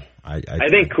this. No. I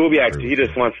think Kubiak, he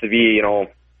just wants to be,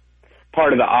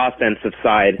 part of the offensive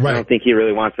side. Right. I don't think he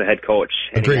really wants the head coach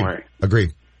anymore.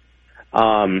 Agreed.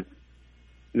 Then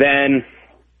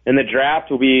in the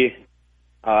draft will be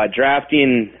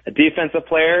drafting a defensive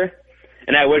player.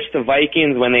 And I wish the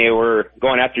Vikings, when they were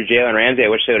going after Jalen Ramsey, I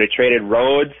wish they would have traded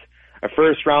Rhodes, a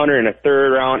first-rounder and a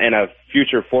third-round, and a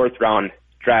future fourth-round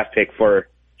draft pick for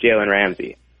Jalen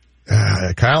Ramsey.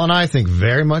 Kyle and I think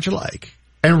very much alike.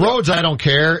 And Rhodes, I don't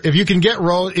care. If you can get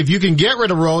rid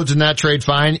of Rhodes in that trade,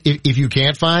 fine. If you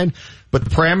can't, fine. But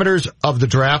the parameters of the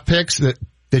draft picks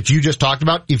that you just talked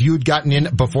about, if you had gotten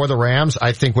in before the Rams,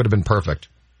 I think would have been perfect.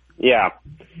 Yeah.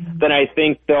 Then I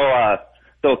think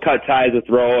they'll cut ties with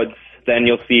Rhodes. Then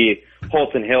you'll see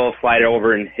Holton Hill slide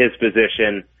over in his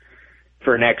position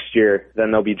for next year. Then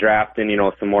they'll be drafting,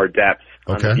 some more depth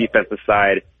on the defensive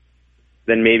side.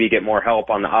 Then maybe get more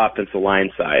help on the offensive line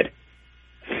side.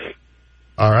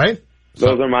 All right.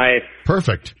 Those are my...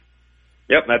 Perfect.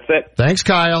 Yep, that's it. Thanks,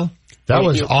 Kyle. That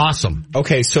was awesome.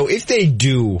 Okay, so if they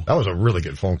do... That was a really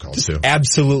good phone call, too.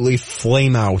 Absolutely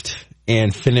flame out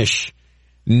and finish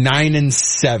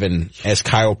 9-7 as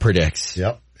Kyle predicts.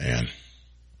 Yep. Man.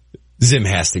 Zim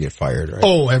has to get fired, right?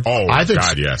 I think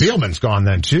Spielman's gone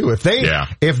then too. If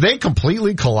they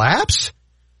completely collapse,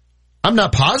 I'm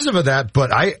not positive of that,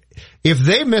 but if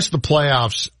they miss the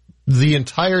playoffs, the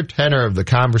entire tenor of the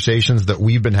conversations that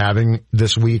we've been having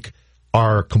this week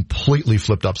are completely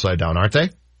flipped upside down, aren't they?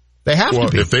 They have to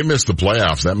be. If they miss the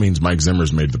playoffs, that means Mike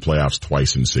Zimmer's made the playoffs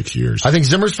twice in 6 years. I think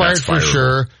Zimmer's fired for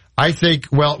sure. I think,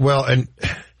 and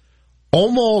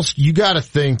almost, you got to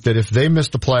think that if they miss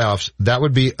the playoffs, that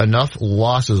would be enough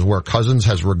losses where Cousins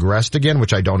has regressed again,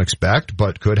 which I don't expect,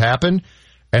 but could happen.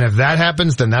 And if that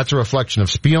happens, then that's a reflection of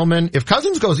Spielman. If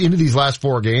Cousins goes into these last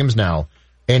 4 games now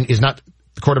and is not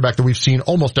the quarterback that we've seen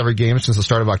almost every game since the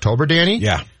start of October, Danny,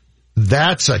 yeah,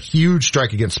 that's a huge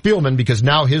strike against Spielman because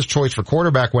now his choice for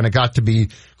quarterback when it got to be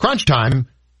crunch time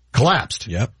collapsed.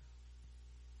 Yep.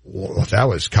 Well, that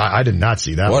was, I did not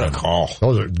see that. What one. A call.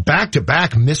 Those are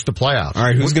back-to-back missed the playoffs. All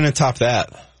right, who's going to top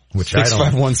that? Which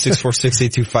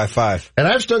 651-646-8255. And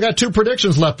I've still got 2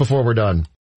 predictions left before we're done.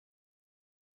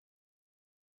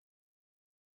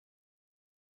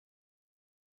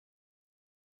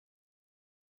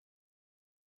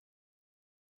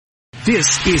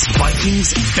 This is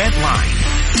Vikings Vent Line.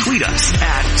 Tweet us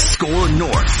at Score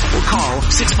North or call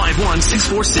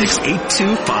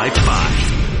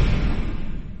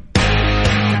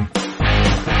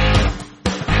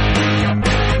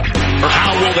 651-646-8255. Or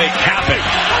how will they cap it?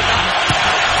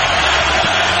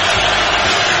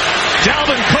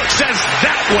 Dalvin Cook says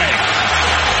that way.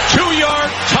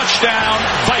 2-yard touchdown,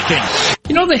 Vikings.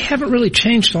 You know, they haven't really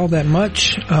changed all that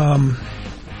much.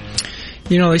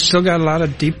 You know, they still got a lot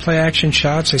of deep play action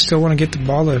shots. They still want to get the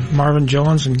ball to Marvin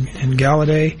Jones and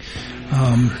Galladay.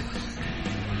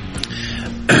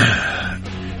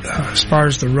 As far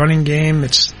as the running game,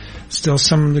 it's still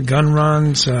some of the gun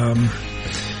runs,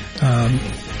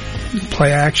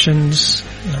 play actions.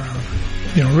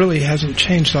 You know, really hasn't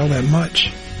changed all that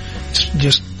much. It's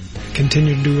just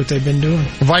continue to do what they've been doing.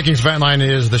 Vikings Vent Line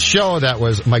is the show. That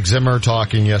was Mike Zimmer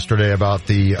talking yesterday about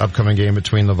the upcoming game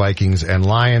between the Vikings and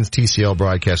Lions, TCL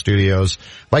Broadcast Studios.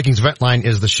 Vikings Vent Line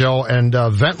is the show, and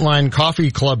Vent Line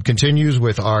Coffee Club continues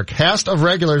with our cast of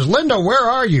regulars. Linda, where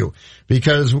are you?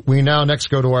 Because we now next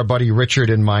go to our buddy Richard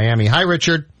in Miami. Hi,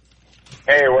 Richard.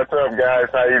 Hey, what's up, guys?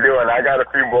 How you doing? I got a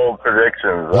few bold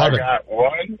predictions. I got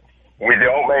one. We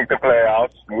don't make the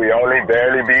playoffs. We only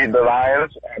barely beat the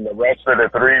Lions, and the rest of the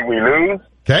 3 we lose.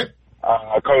 Okay.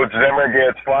 Coach Zimmer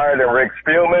gets fired and Rick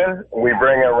Spielman. We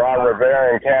bring in Ron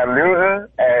Rivera and Cam Newton,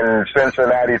 and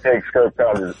Cincinnati takes Kirk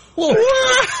Cousins. Whoa,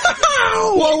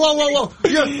 whoa.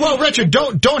 Well, Richard,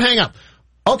 don't hang up.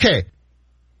 Okay.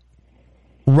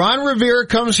 Ron Rivera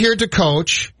comes here to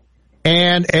coach,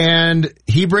 and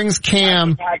he brings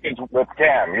Cam. Package with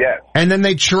Cam, yes. And then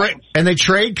they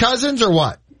trade Cousins or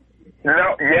what?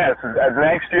 No, yes.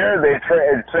 Next year,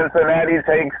 Cincinnati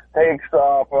takes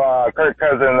off Kirk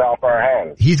Cousins off our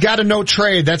hands. He's got a no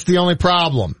trade. That's the only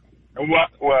problem.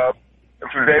 Well,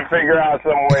 if they figure out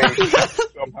some way.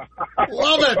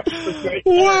 Love it.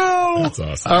 Wow. That's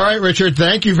awesome. All right, Richard.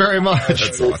 Thank you very much.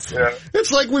 That's awesome. Yeah.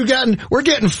 It's like we're getting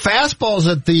fastballs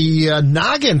at the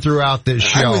noggin throughout this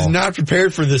show. I was not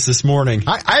prepared for this morning.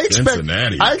 I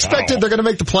expected they're going to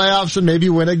make the playoffs and maybe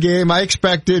win a game. I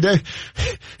expected.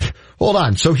 Hold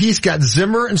on. So he's got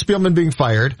Zimmer and Spielman being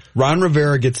fired. Ron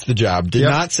Rivera gets the job. Did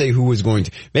not say who was going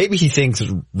to. Maybe he thinks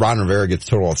Ron Rivera gets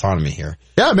total autonomy here.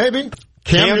 Yeah, maybe.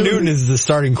 Cam Newton is the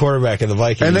starting quarterback of the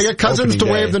Vikings. And they get Cousins to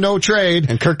waive the no trade.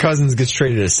 And Kirk Cousins gets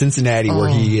traded to Cincinnati where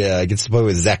he gets to play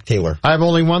with Zach Taylor. I have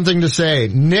only one thing to say.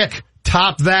 Nick,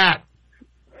 top that.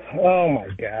 Oh my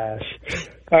gosh.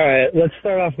 All right, let's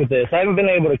start off with this. I haven't been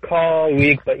able to call all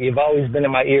week, but you've always been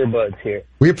in my earbuds here.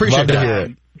 We appreciate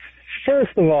that.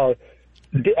 First of all,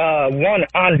 one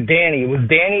on Danny. Was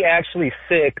Danny actually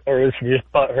sick, or was he just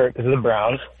butthurt because of the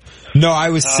Browns? No, I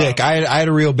was sick. I had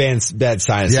a real bad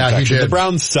sinus infection. He did. The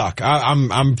Browns suck.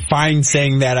 I'm fine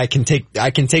saying that. I can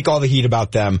take all the heat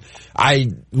about them. I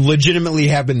legitimately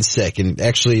have been sick, and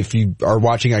actually, if you are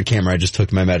watching on camera, I just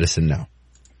took my medicine now.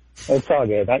 It's all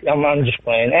good. I'm just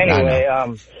playing. Anyway,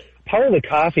 part of the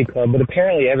coffee club, but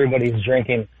apparently everybody's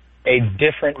drinking a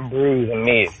different brew than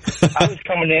me. I was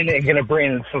coming in and going to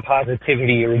bring some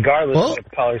positivity regardless of what the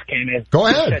callers came in. Go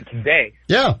ahead. Today.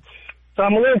 Yeah. So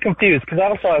I'm a little confused because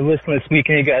also I listened this week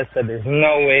and you guys said there's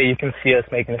no way you can see us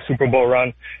making a Super Bowl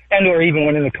run and or even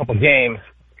winning a couple games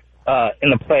in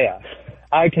the playoffs.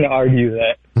 I can argue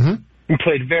that we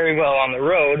played very well on the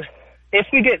road. If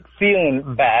we get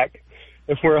feeling back,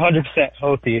 if we're 100%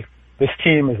 healthy, this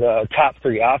team is a top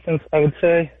 3 offense, I would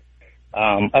say.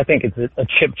 I think it's a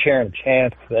chip chair and a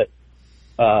chance that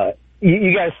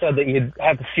you guys said that you'd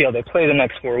have to see how they play the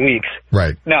next 4 weeks.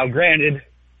 Right. Now, granted,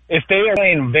 if they are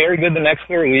playing very good the next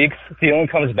 4 weeks, Thielen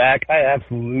comes back, I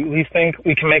absolutely think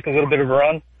we can make a little bit of a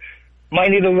run. Might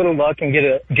need a little luck and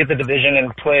get the division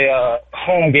and play a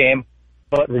home game.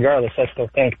 But regardless, I still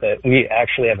think that we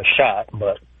actually have a shot.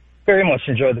 But very much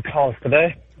enjoyed the calls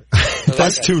today.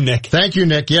 That's two, Nick. Thank you,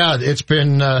 Nick. Yeah, it's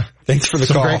been thanks for the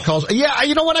some call. great calls. Yeah,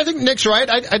 you know what? I think Nick's right.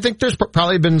 I think there's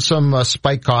probably been some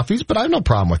spiked coffees, but I have no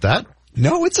problem with that.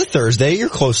 No, it's a Thursday. You're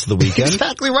close to the weekend.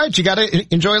 Exactly right. You got to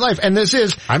enjoy life. And this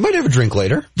is... I might have a drink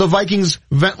later. The Vikings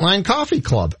Vent Line Coffee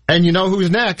Club. And you know who's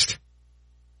next?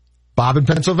 Bob in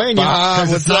Pennsylvania. Bob,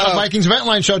 it's not a Vikings Vent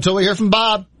Line show till we hear from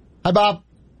Bob. Hi, Bob.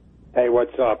 Hey,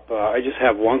 what's up? I just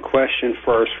have one question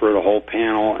first for the whole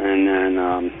panel, and then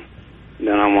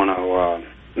I want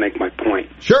to make my point.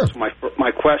 Sure. So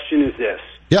my question is this.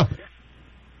 Yeah.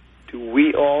 do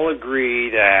we all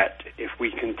agree that if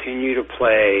we continue to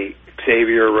play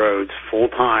Xavier Rhodes full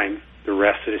time the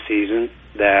rest of the season,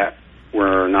 that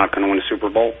we're not going to win a Super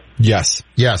Bowl? Yes.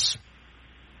 Yes.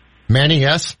 Manny,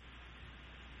 yes?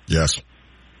 Yes.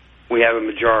 We have a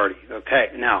majority.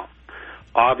 Okay, now,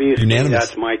 obviously Unanimous.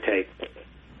 that's my take.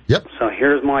 Yep. So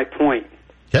here's my point.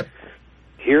 Yep.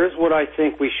 Here's what I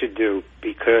think we should do,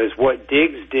 because what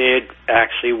Diggs did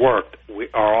actually worked.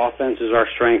 Our offense is our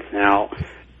strength now,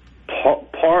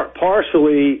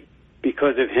 partially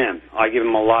because of him. I give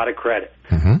him a lot of credit.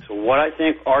 Mm-hmm. So what I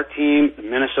think our team, the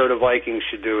Minnesota Vikings,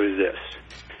 should do is this.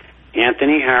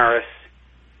 Anthony Harris,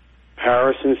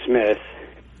 Harrison Smith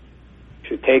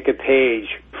should take a page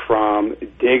from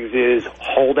Diggs's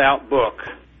holdout book,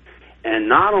 and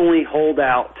not only hold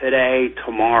out today,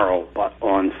 tomorrow, but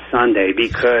on Sunday,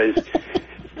 because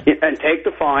and take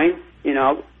the fine,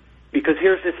 because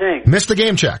here's the thing. Miss the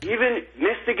game check. Even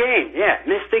miss the game,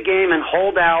 miss the game and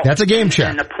hold out. That's a game check.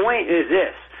 And the point is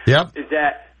this. Yep. Is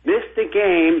that miss the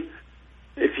game,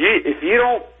 if you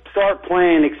don't start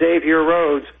playing Xavier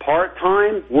Rhodes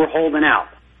part-time, we're holding out.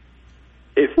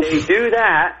 If they do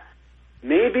that,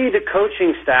 maybe the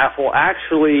coaching staff will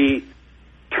actually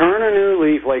turn a new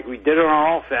leaf like we did on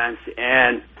our offense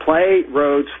and play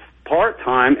Rhodes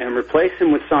part-time and replace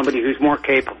him with somebody who's more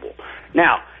capable.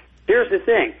 Now, here's the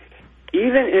thing.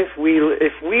 Even if we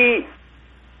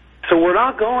so we're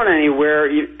not going anywhere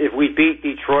if we beat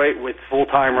Detroit with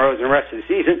full-time Rhodes the rest of the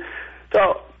season.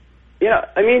 So,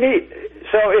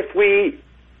 so if we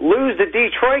lose the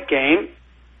Detroit game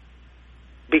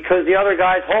because the other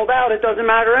guys hold out, it doesn't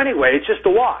matter anyway. It's just a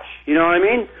wash. You know what I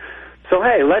mean? So,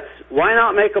 hey, why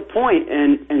not make a point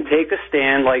and take a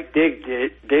stand like Diggs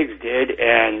did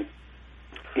and,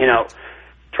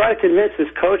 try to convince this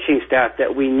coaching staff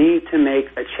that we need to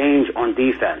make a change on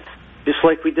defense, just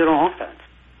like we did on offense.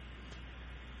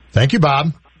 Thank you,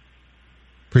 Bob.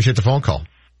 Appreciate the phone call.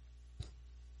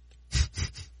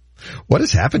 What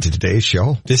has happened to today's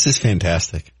show? This is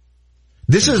fantastic.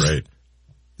 This is great.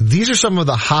 These are some of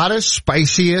the hottest,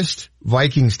 spiciest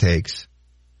Vikings takes.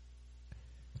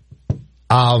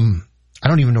 I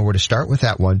don't even know where to start with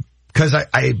that one, because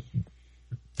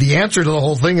the answer to the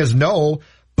whole thing is no,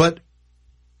 but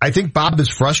I think Bob is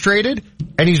frustrated,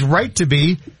 and he's right to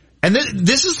be. And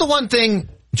this is the one thing,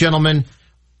 gentlemen.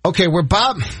 Okay, where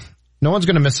Bob, no one's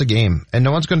going to miss a game, and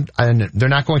they're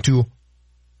not going to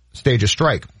stage a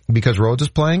strike because Rhodes is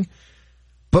playing.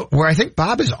 But where I think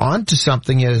Bob is on to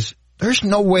something is there's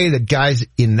no way that guys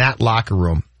in that locker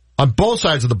room, on both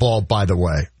sides of the ball, by the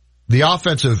way, the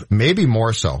offensive maybe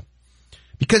more so,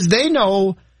 because they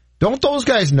know, don't those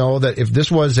guys know that if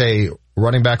this was a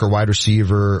running back or wide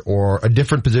receiver or a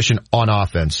different position on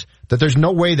offense, that there's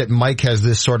no way that Mike has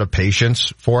this sort of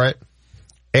patience for it.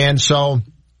 And so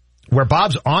where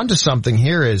Bob's onto something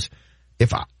here is,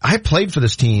 if I played for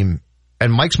this team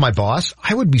and Mike's my boss,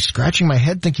 I would be scratching my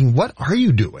head thinking, what are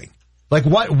you doing? Like,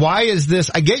 why is this?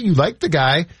 I get you like the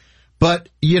guy, but,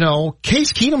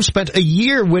 Case Keenum spent a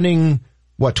year winning,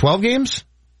 12 games?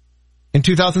 In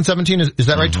 2017, is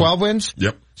that right? 12 wins?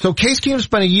 Yep. So Case Keenum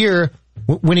spent a year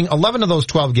winning 11 of those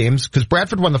 12 games, because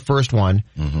Bradford won the first one,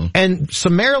 and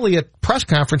summarily at press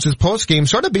conferences post-game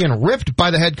sort of being ripped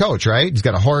by the head coach, right? He's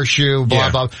got a horseshoe,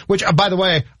 blah, blah, which, by the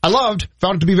way, I loved,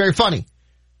 found it to be very funny.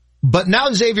 But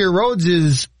now Xavier Rhodes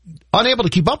is unable to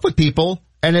keep up with people,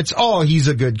 and it's, he's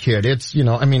a good kid. It's,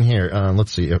 here,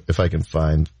 let's see if I can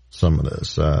find some of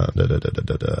this. Well,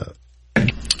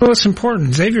 it's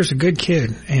important. Xavier's a good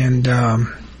kid, and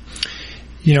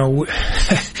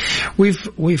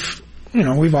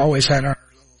we've always had our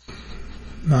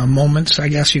moments, I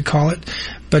guess you call it.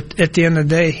 But at the end of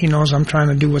the day, he knows I'm trying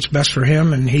to do what's best for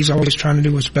him, and he's always trying to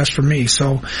do what's best for me.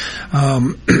 So,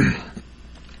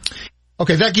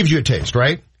 okay, that gives you a taste,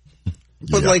 right?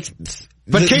 But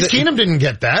but Case Keenum didn't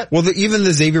get that. Well, even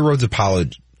the Xavier Rhodes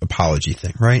apology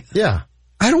thing, right? Yeah.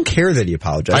 I don't care that he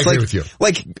apologized. I agree with you.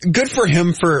 Good for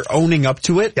him for owning up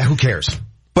to it. Yeah, who cares?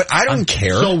 But I don't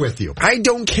care. So with you. I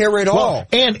don't care at all.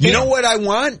 And you know what I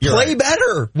want? Play right.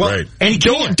 better. Well, right. And he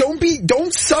can't.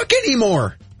 Don't suck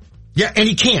anymore. Yeah, and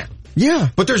he can't. Yeah.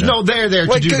 But there's no there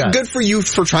to do that. Good for you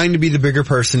for trying to be the bigger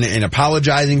person and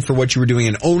apologizing for what you were doing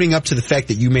and owning up to the fact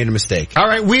that you made a mistake. All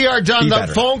right, we are done. Be The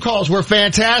better. phone calls were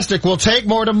fantastic. We'll take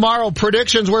more tomorrow.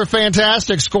 Predictions were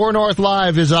fantastic. Score North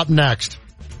Live is up next.